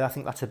like, I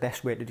think that's the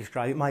best way to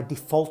describe it, my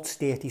default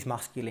state is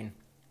masculine.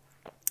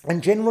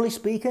 And generally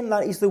speaking,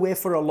 that is the way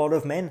for a lot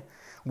of men.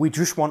 We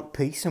just want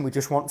peace and we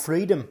just want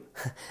freedom.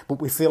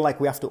 But we feel like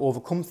we have to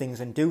overcome things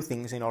and do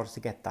things in order to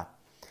get that.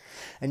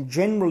 And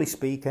generally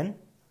speaking,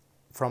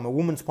 from a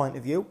woman's point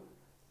of view,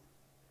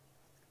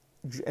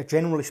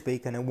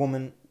 a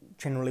woman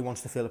generally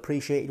wants to feel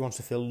appreciated, wants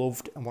to feel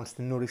loved, and wants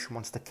to nourish, and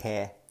wants to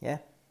care, yeah?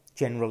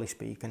 Generally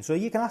speaking. So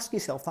you can ask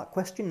yourself that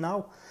question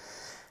now.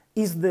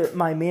 Is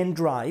my main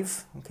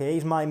drive, okay,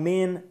 is my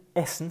main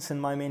essence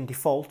and my main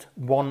default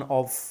one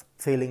of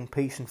feeling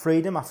peace and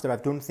freedom after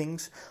I've done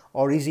things?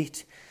 Or is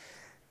it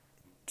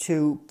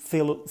to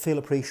feel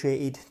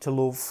appreciated, to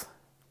love,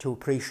 to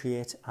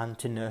appreciate, and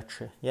to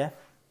nurture, yeah?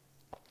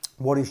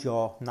 What is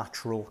your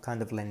natural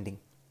kind of lending?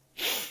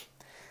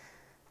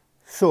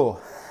 So,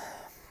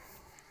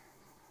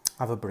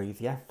 have a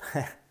breathe, yeah?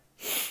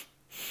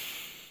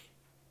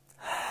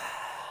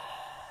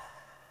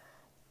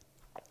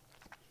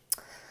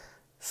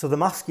 So the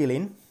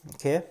masculine,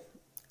 okay,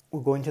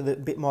 we'll go into the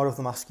bit more of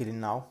the masculine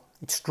now.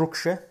 It's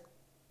structure,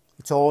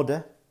 it's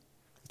order,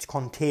 it's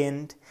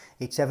contained,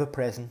 it's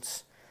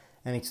ever-presence,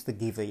 and it's the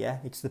giver, yeah?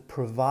 It's the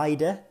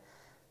provider,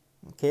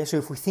 okay? So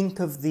if we think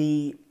of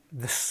the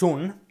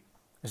sun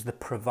as the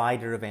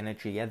provider of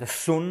energy, yeah? The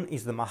sun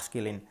is the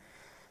masculine,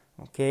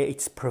 okay?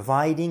 It's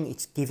providing,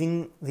 it's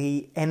giving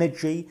the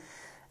energy,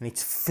 and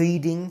it's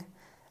feeding,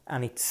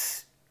 and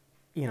it's,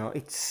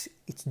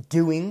 it's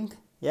doing,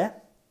 yeah?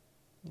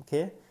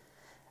 Okay,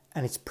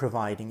 and it's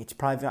providing. It's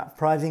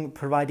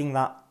providing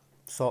that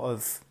sort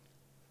of,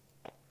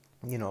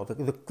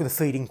 the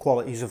feeding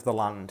qualities of the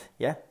land.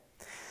 Yeah.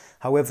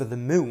 However, the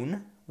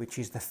moon, which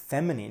is the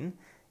feminine,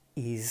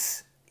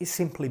 is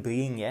simply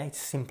being. Yeah,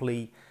 it's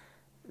simply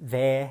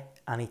there,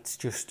 and it's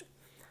just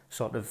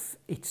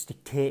it's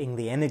dictating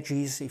the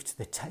energies. It's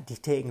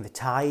dictating the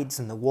tides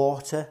and the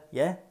water.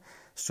 Yeah.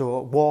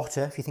 So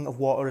water, if you think of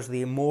water as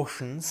the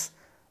emotions,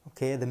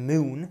 okay, the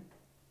moon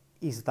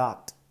is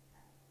that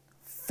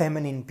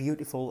feminine,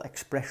 beautiful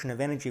expression of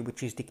energy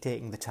which is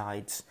dictating the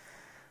tides,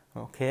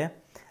 okay?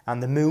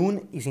 And the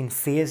moon is in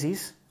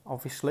phases,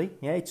 obviously,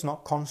 yeah, it's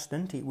not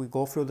constant, we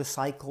go through the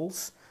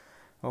cycles,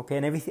 okay?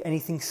 And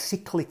anything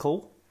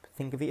cyclical,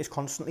 think of it as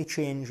constantly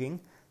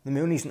changing. The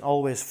moon isn't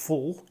always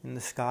full in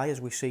the sky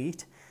as we see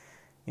it,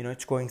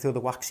 it's going through the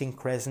waxing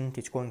crescent,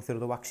 it's going through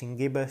the waxing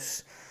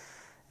gibbous,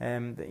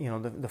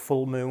 the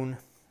full moon,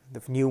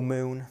 the new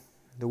moon,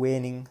 the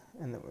waning,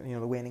 and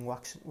the waning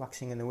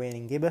waxing and the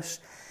waning gibbous.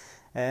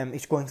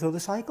 It's going through the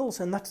cycles,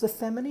 and that's the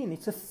feminine.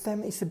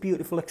 It's a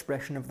beautiful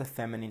expression of the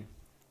feminine.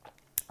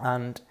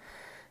 And,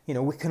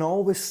 we can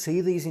always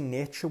see these in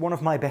nature. One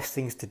of my best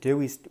things to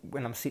do is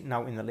when I'm sitting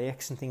out in the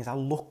lakes and things, I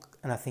look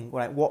and I think,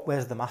 right,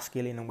 where's the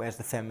masculine and where's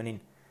the feminine?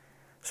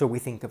 So we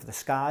think of the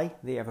sky,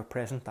 the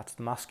ever-present, that's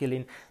the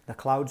masculine. The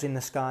clouds in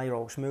the sky are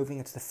always moving,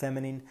 it's the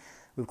feminine.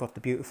 We've got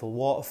the beautiful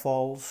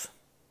waterfalls.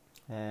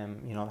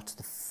 That's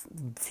the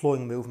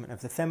flowing movement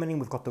of the feminine.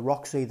 We've got the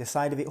rocks either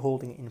side of it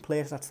holding it in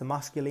place. That's the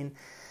masculine.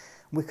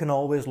 We can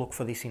always look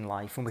for this in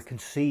life, and we can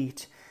see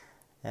it,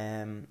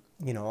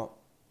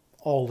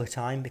 all the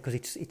time, because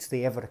it's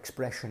the ever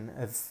expression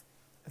of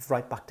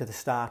right back to the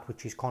start,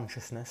 which is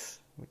consciousness,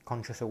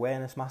 conscious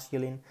awareness,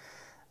 masculine,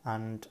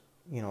 and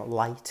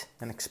light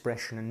and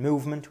expression and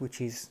movement,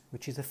 which is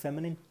the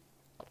feminine.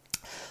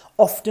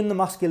 Often the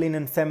masculine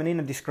and feminine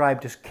are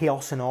described as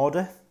chaos and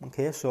order.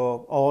 Okay,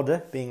 so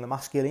order being the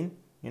masculine,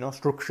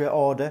 structure,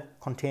 order,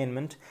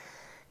 containment.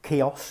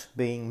 Chaos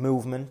being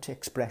movement,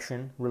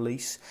 expression,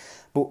 release.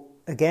 But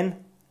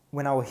again,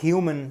 when our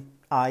human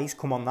eyes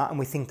come on that and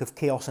we think of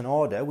chaos and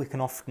order, we can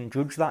often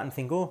judge that and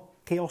think, oh,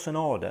 chaos and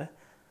order,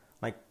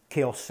 like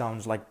chaos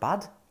sounds like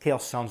bad,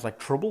 chaos sounds like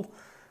trouble.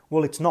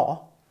 Well, it's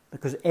not,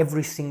 because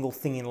every single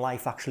thing in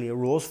life actually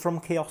arose from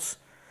chaos.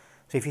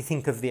 So if you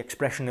think of the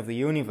expression of the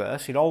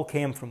universe, it all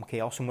came from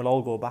chaos and we'll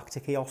all go back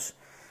to chaos.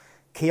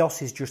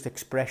 Chaos is just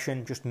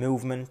expression, just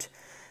movement,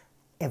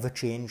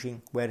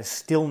 ever-changing, whereas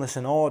stillness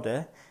and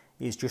order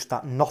is just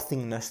that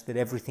nothingness that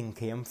everything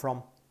came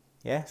from.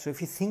 Yeah. So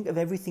if you think of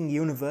everything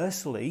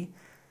universally,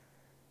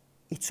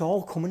 it's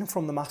all coming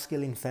from the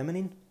masculine,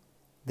 feminine.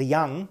 The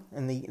yang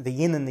and the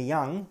yin and the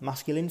yang,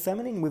 masculine,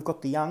 feminine. We've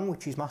got the yang,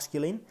 which is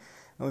masculine,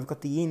 and we've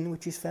got the yin,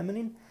 which is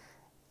feminine.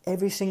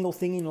 Every single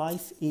thing in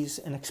life is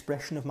an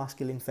expression of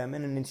masculine,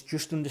 feminine, and it's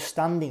just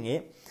understanding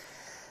it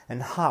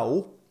and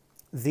how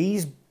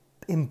these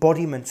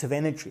embodiments of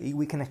energy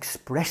we can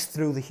express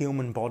through the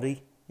human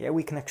body. Yeah,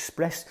 we can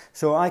express.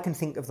 So I can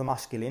think of the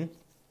masculine,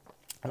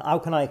 and how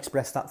can I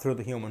express that through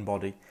the human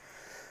body?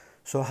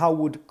 So how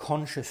would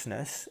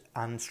consciousness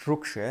and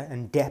structure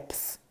and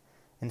depth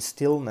and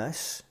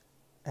stillness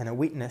and a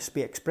witness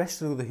be expressed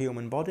through the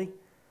human body?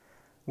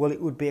 Well,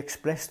 it would be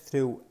expressed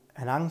through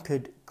an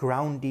anchored,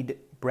 grounded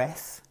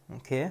breath,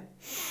 okay,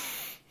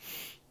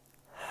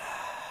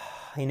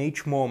 in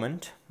each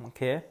moment,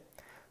 okay,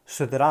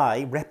 so that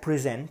I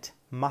represent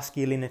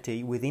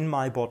masculinity within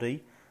my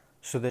body,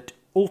 so that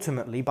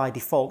ultimately, by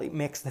default, it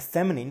makes the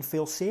feminine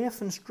feel safe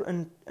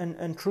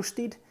and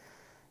trusted.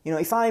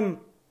 If I'm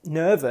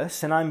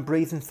nervous and I'm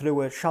breathing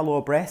through a shallow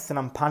breath and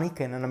I'm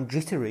panicking and I'm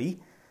jittery,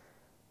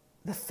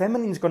 the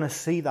feminine's going to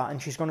see that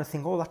and she's going to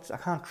think, oh, I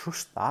can't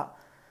trust that.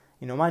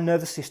 My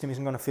nervous system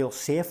isn't going to feel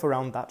safe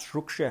around that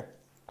structure.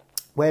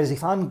 Whereas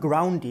if I'm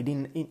grounded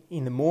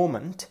in the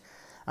moment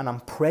and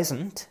I'm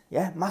present,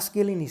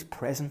 masculine is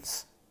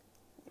presence.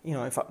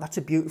 In fact, that's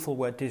a beautiful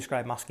word to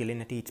describe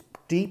masculinity. It's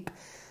deep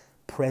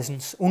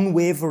presence,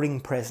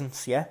 unwavering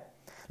presence,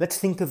 Let's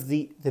think of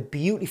the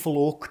beautiful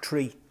oak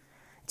tree.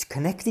 It's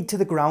connected to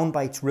the ground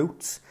by its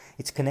roots.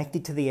 It's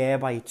connected to the air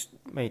by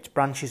its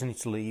branches and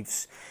its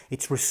leaves.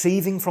 It's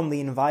receiving from the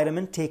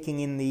environment,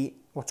 taking in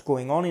what's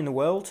going on in the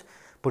world,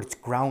 but it's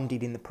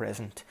grounded in the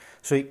present.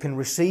 So it can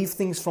receive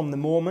things from the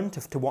moment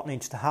to what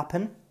needs to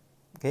happen,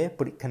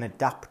 but it can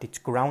adapt. It's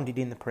grounded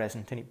in the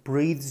present and it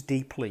breathes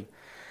deeply.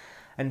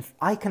 And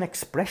I can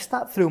express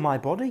that through my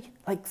body.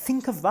 Like,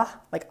 think of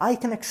that. Like, I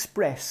can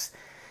express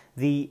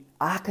the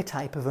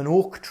archetype of an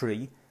oak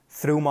tree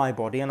through my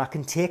body, and I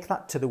can take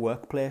that to the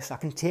workplace. I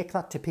can take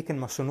that to picking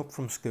my son up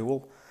from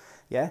school.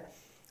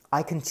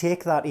 I can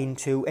take that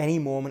into any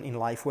moment in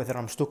life, whether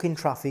I'm stuck in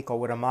traffic or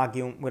when I'm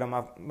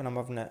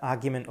having an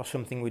argument or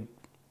something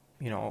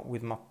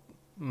with my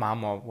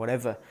mum or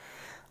whatever.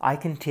 I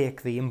can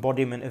take the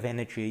embodiment of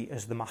energy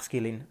as the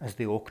masculine, as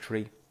the oak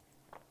tree.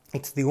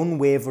 It's the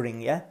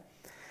unwavering,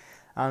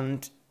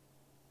 And,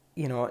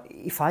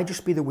 if I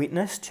just be the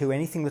witness to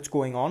anything that's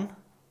going on,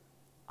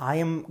 I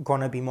am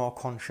going to be more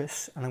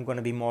conscious and I'm going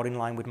to be more in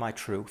line with my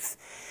truth.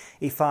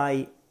 If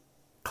I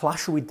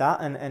clash with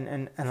that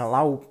and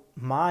allow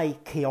my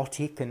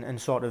chaotic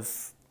and sort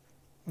of,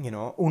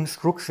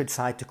 unstructured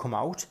side to come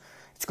out,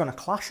 it's going to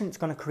clash and it's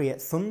going to create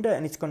thunder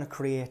and it's going to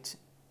create,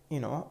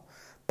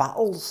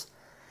 battles.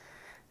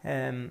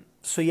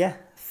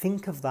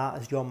 Think of that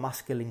as your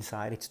masculine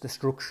side. It's the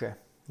structure.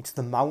 It's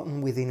the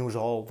mountain within us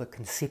all that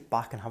can sit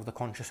back and have the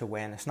conscious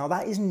awareness. Now,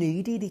 that is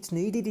needed. It's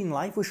needed in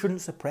life. We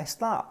shouldn't suppress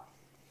that.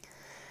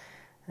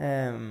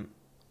 And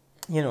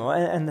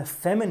the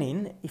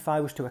feminine, if I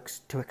was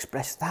to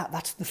express that,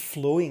 that's the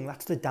flowing,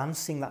 that's the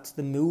dancing, that's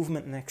the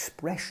movement and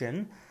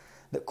expression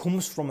that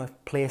comes from a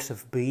place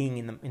of being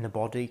in the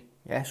body.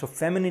 So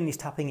feminine is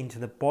tapping into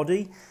the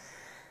body,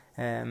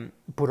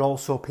 but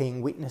also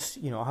paying witness,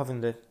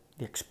 having the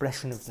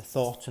expression of the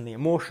thoughts and the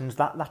emotions.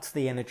 That's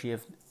the energy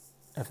of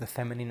the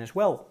feminine as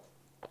well.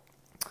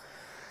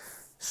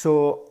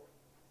 So,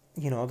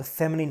 the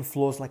feminine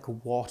flows like a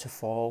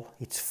waterfall.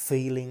 It's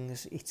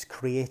feelings, it's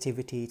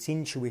creativity, it's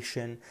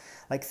intuition.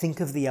 Like, think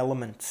of the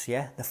elements,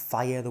 the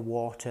fire, the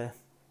water,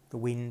 the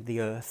wind, the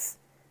earth.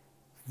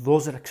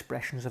 Those are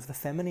expressions of the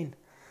feminine.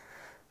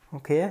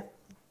 Okay?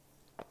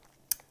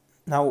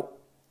 Now,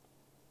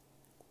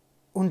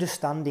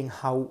 understanding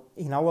how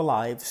in our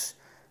lives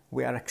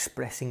we are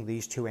expressing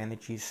these two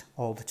energies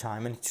all the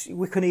time. And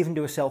we can even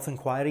do a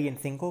self-inquiry and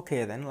think,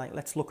 okay then,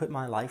 let's look at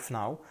my life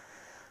now.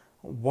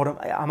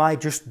 What am I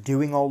just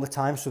doing all the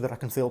time so that I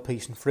can feel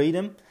peace and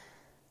freedom?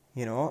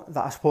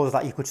 That I suppose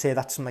that you could say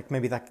that's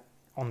maybe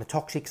on the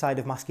toxic side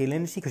of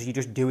masculinity, because you're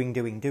just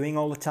doing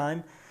all the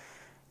time.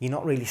 You're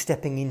not really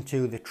stepping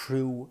into the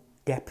true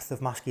depth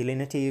of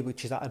masculinity,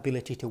 which is that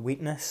ability to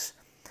witness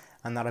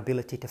and that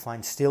ability to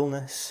find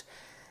stillness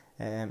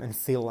and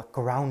feel that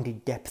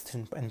grounded depth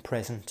and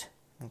present.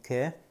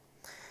 Okay?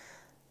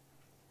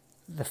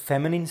 The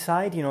feminine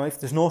side, if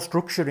there's no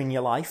structure in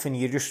your life and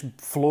you're just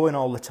flowing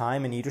all the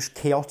time and you're just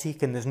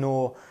chaotic and there's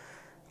no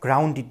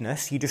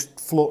groundedness, you're just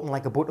floating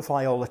like a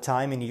butterfly all the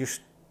time and you're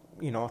just,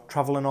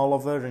 travelling all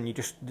over and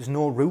there's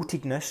no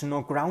rootedness and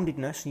no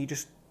groundedness and you're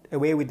just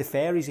away with the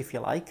fairies, if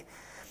you like,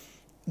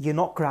 you're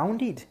not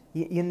grounded.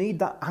 You need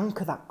that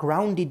anchor, that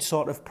grounded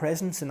sort of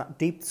presence and that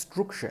deep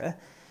structure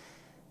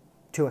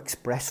to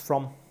express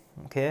from,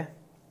 okay?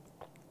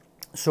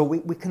 So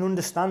we can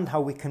understand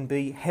how we can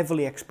be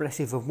heavily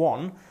expressive of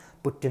one,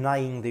 but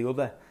denying the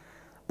other.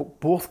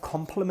 But both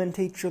complement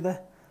each other.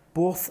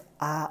 Both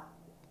are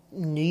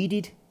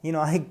needed.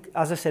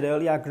 As I said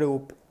earlier, I grew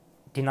up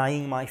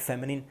denying my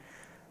feminine.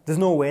 There's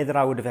no way that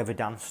I would have ever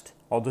danced,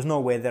 or there's no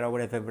way that I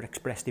would have ever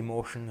expressed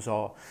emotions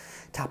or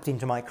tapped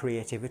into my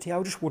creativity.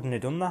 I just wouldn't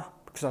have done that,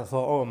 because I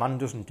thought, a man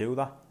doesn't do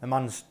that. A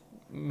man's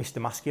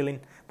Mr. Masculine.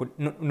 But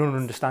none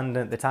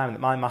understanding at the time that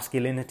my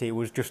masculinity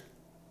was just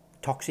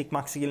toxic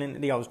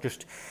masculinity. I was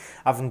just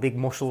having big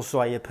muscles so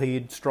I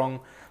appeared strong,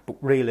 but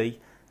really,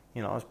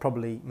 I was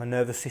probably, my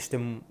nervous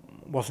system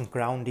wasn't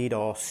grounded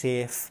or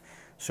safe,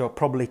 so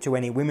probably to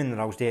any women that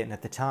I was dating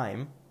at the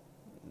time,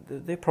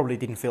 they probably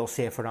didn't feel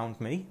safe around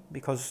me,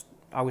 because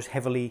I was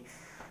heavily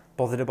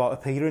bothered about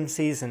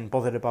appearances and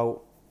bothered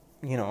about,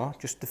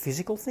 just the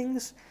physical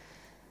things.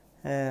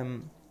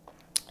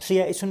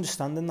 It's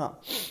understanding that.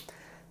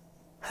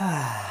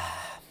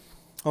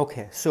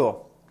 Okay,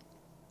 so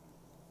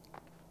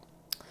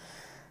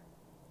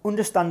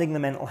understanding the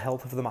mental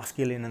health of the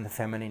masculine and the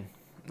feminine,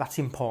 that's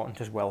important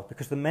as well,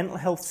 because the mental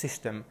health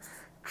system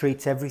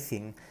treats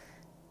everything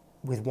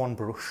with one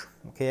brush,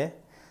 okay?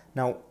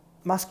 Now,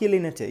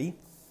 masculinity,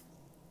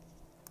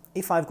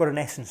 if I've got an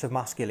essence of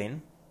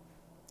masculine,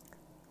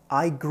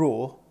 I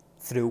grow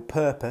through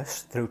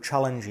purpose, through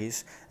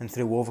challenges, and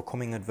through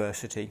overcoming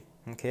adversity,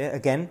 okay?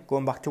 Again,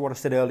 going back to what I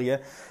said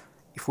earlier,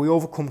 if we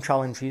overcome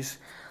challenges,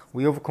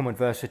 we overcome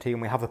adversity,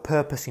 and we have a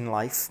purpose in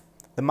life,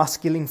 the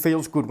masculine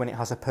feels good when it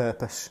has a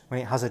purpose, when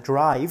it has a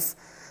drive,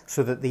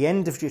 so that at the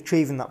end of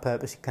achieving that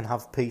purpose, it can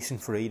have peace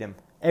and freedom.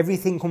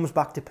 Everything comes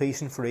back to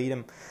peace and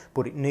freedom,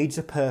 but it needs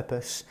a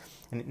purpose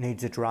and it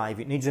needs a drive.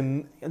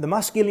 The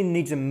masculine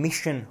needs a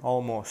mission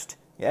almost.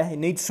 Yeah, it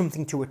needs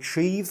something to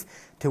achieve,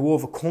 to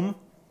overcome.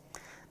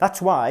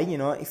 That's why,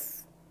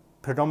 if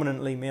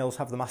predominantly males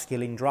have the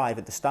masculine drive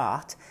at the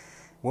start,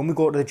 when we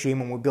go to the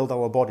gym and we build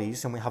our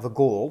bodies and we have a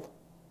goal,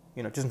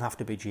 it doesn't have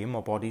to be gym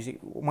or bodies.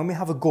 When we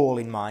have a goal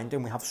in mind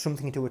and we have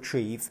something to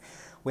achieve,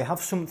 we have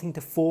something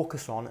to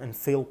focus on and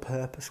feel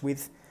purpose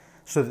with,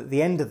 so that at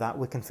the end of that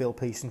we can feel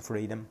peace and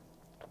freedom.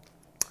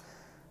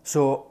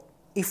 So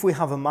if we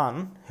have a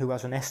man who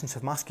has an essence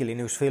of masculine,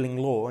 who's feeling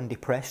low and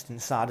depressed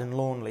and sad and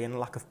lonely and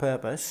lack of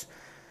purpose,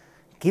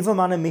 give a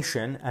man a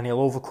mission and he'll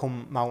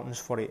overcome mountains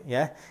for it,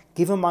 yeah?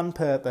 Give a man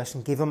purpose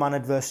and give a man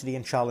adversity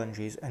and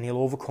challenges and he'll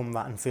overcome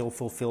that and feel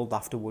fulfilled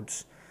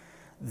afterwards.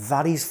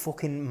 That is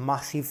fucking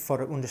massive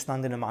for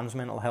understanding a man's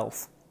mental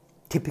health.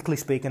 Typically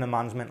speaking, a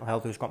man's mental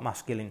health who's got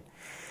masculine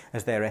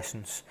as their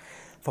essence.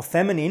 For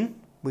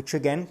feminine, which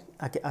again,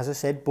 as I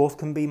said, both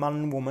can be man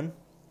and woman,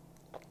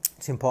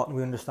 it's important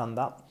we understand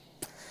that.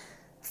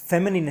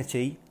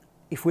 Femininity,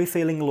 if we're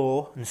feeling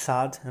low and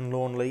sad and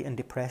lonely and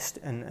depressed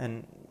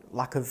and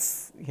lack of,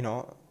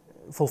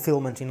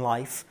 fulfillment in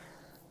life,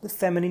 the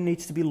feminine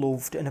needs to be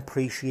loved and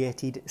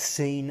appreciated,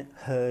 seen,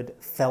 heard,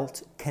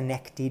 felt,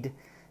 connected,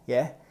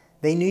 yeah?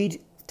 They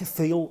need to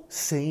feel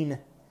seen.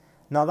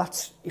 Now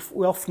that's, if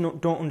we often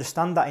don't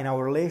understand that in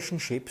our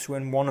relationships,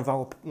 when one of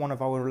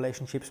our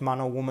relationships, man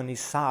or woman, is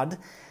sad,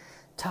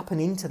 tapping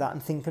into that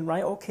and thinking,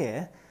 right,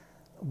 okay,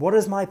 what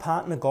has my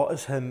partner got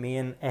as her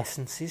main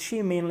essence? Is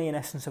she mainly an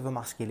essence of a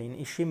masculine?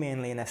 Is she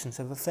mainly an essence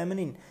of a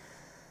feminine?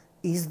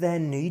 Is their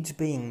needs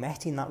being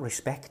met in that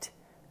respect?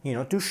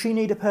 Does she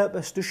need a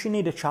purpose? Does she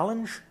need a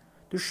challenge?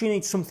 Does she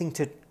need something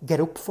to get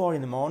up for in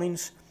the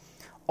mornings?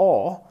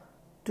 Or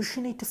does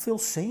she need to feel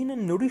seen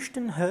and nourished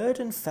and heard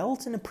and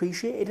felt and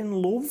appreciated and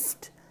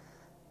loved?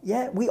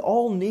 Yeah, we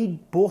all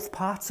need both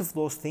parts of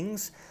those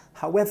things.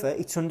 However,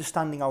 it's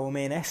understanding our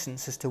main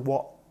essence as to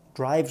what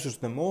drives us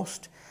the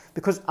most.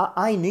 Because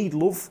I need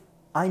love.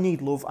 I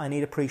need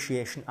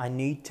appreciation. I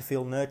need to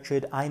feel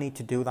nurtured. I need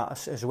to do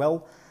that as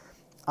well.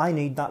 I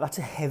need that. That's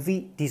a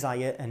heavy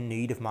desire and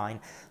need of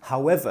mine.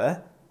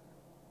 However,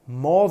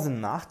 more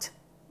than that,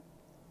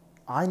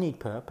 I need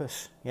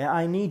purpose. Yeah,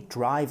 I need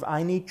drive.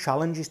 I need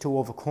challenges to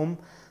overcome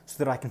so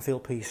that I can feel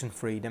peace and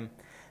freedom.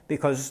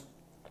 Because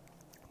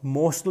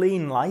mostly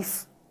in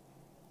life,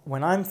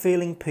 when I'm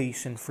feeling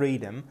peace and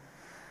freedom,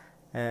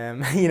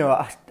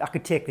 I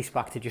could take this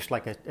back to just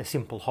like a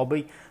simple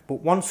hobby.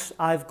 But once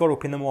I've got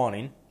up in the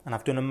morning and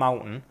I've done a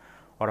mountain,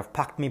 or I've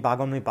packed my bag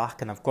on my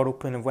back and I've got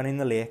up and I've went in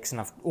the lakes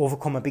and I've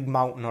overcome a big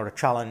mountain or a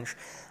challenge,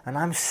 and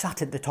I'm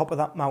sat at the top of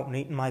that mountain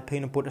eating my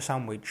peanut butter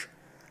sandwich,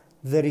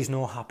 there is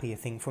no happier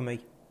thing for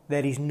me.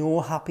 There is no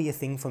happier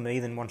thing for me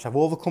than once I've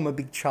overcome a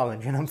big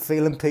challenge and I'm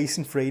feeling peace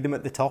and freedom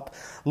at the top,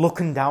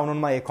 looking down on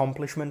my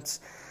accomplishments.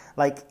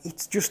 Like,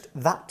 it's just,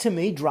 that to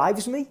me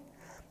drives me.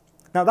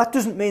 Now, that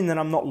doesn't mean that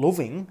I'm not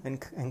loving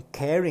and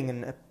caring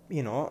and,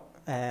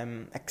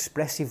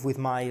 expressive with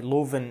my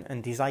love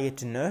and desire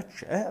to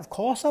nurture. Of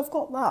course I've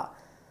got that.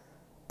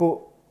 But,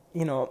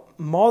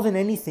 more than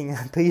anything,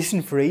 peace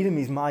and freedom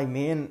is my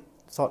main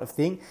sort of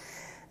thing.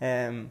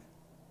 And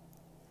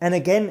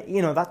again,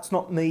 that's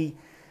not me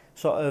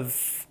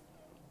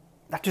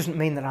that doesn't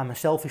mean that I'm a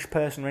selfish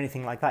person or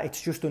anything like that.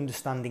 It's just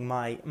understanding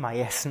my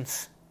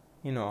essence,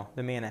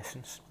 the main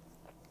essence.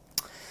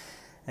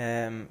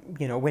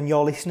 When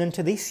you're listening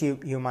to this,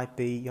 your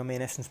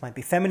main essence might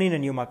be feminine,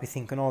 and you might be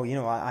thinking,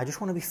 I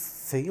just want to be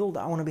filled,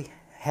 I want to be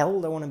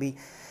held, I want to be,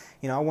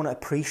 I want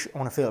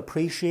to feel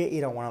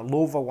appreciated, I want to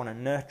love, I want to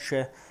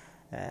nurture,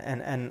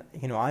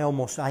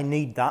 I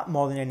need that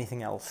more than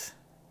anything else.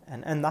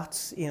 And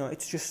that's,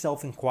 it's just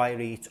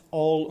self-inquiry. It's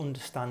all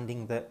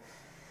understanding that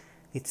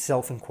it's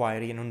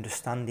self-inquiry and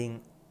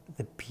understanding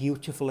the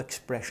beautiful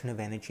expression of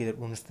energy that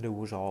runs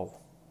through us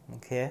all.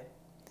 Okay?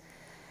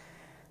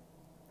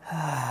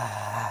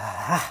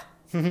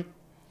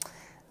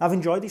 I've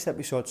enjoyed this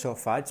episode so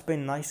far. It's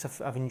been nice.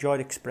 I've enjoyed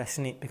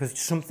expressing it because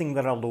it's something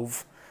that I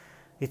love.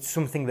 It's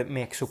something that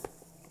makes up,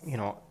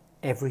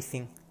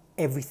 everything.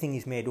 Everything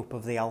is made up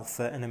of the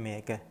alpha and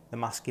omega, the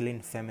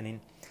masculine, feminine.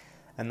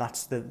 And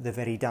that's the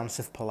very dance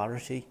of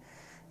polarity,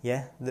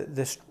 yeah.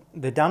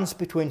 The dance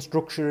between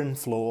structure and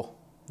flow,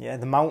 yeah.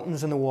 The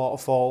mountains and the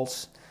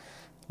waterfalls,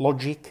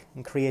 logic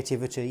and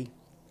creativity,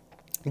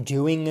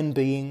 doing and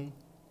being,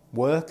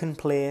 work and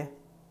play,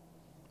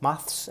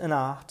 maths and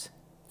art,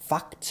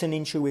 facts and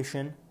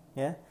intuition,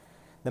 yeah.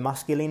 The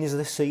masculine is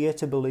the seer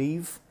to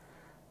believe.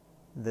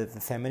 The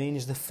feminine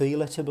is the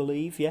feeler to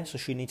believe, yeah. So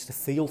she needs to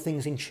feel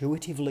things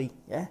intuitively,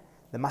 yeah.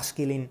 The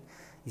masculine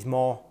is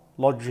more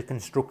logic and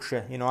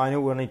structure. I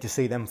know we need to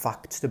see them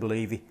facts to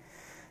believe it.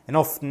 And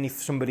often if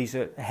somebody's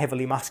a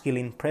heavily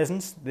masculine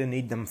presence, they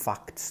need them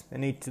facts. They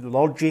need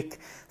logic,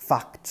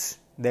 facts.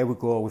 There we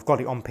go, we've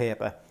got it on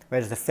paper.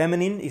 Whereas the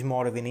feminine is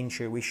more of an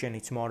intuition.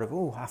 It's more of,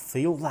 oh, I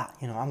feel that,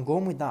 I'm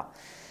going with that.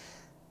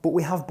 But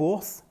we have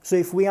both. So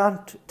if we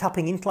aren't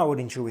tapping into our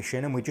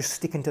intuition and we're just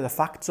sticking to the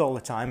facts all the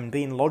time and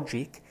being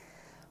logic,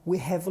 we're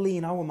heavily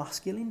in our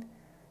masculine.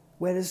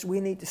 Whereas we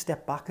need to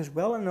step back as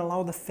well and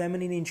allow the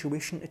feminine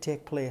intuition to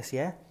take place,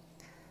 yeah?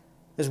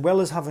 As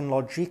well as having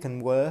logic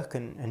and work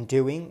and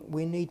doing,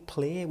 we need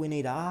play, we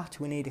need art,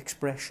 we need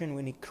expression,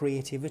 we need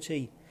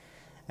creativity.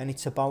 And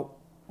it's about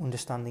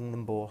understanding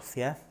them both,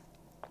 yeah?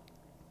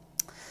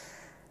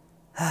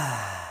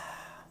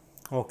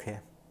 Okay,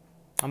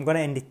 I'm going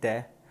to end it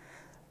there.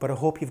 But I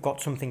hope you've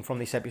got something from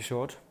this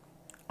episode.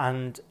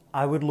 And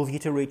I would love you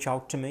to reach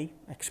out to me,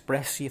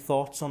 express your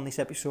thoughts on this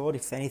episode.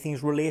 If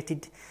anything's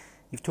related,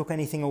 you've took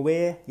anything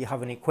away, you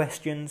have any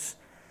questions,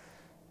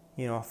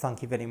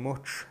 thank you very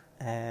much.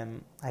 I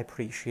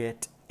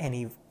appreciate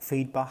any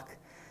feedback.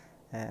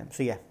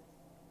 So yeah,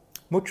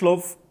 much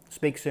love,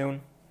 speak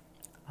soon.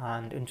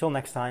 And until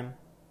next time,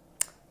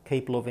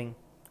 keep loving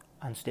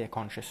and stay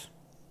conscious.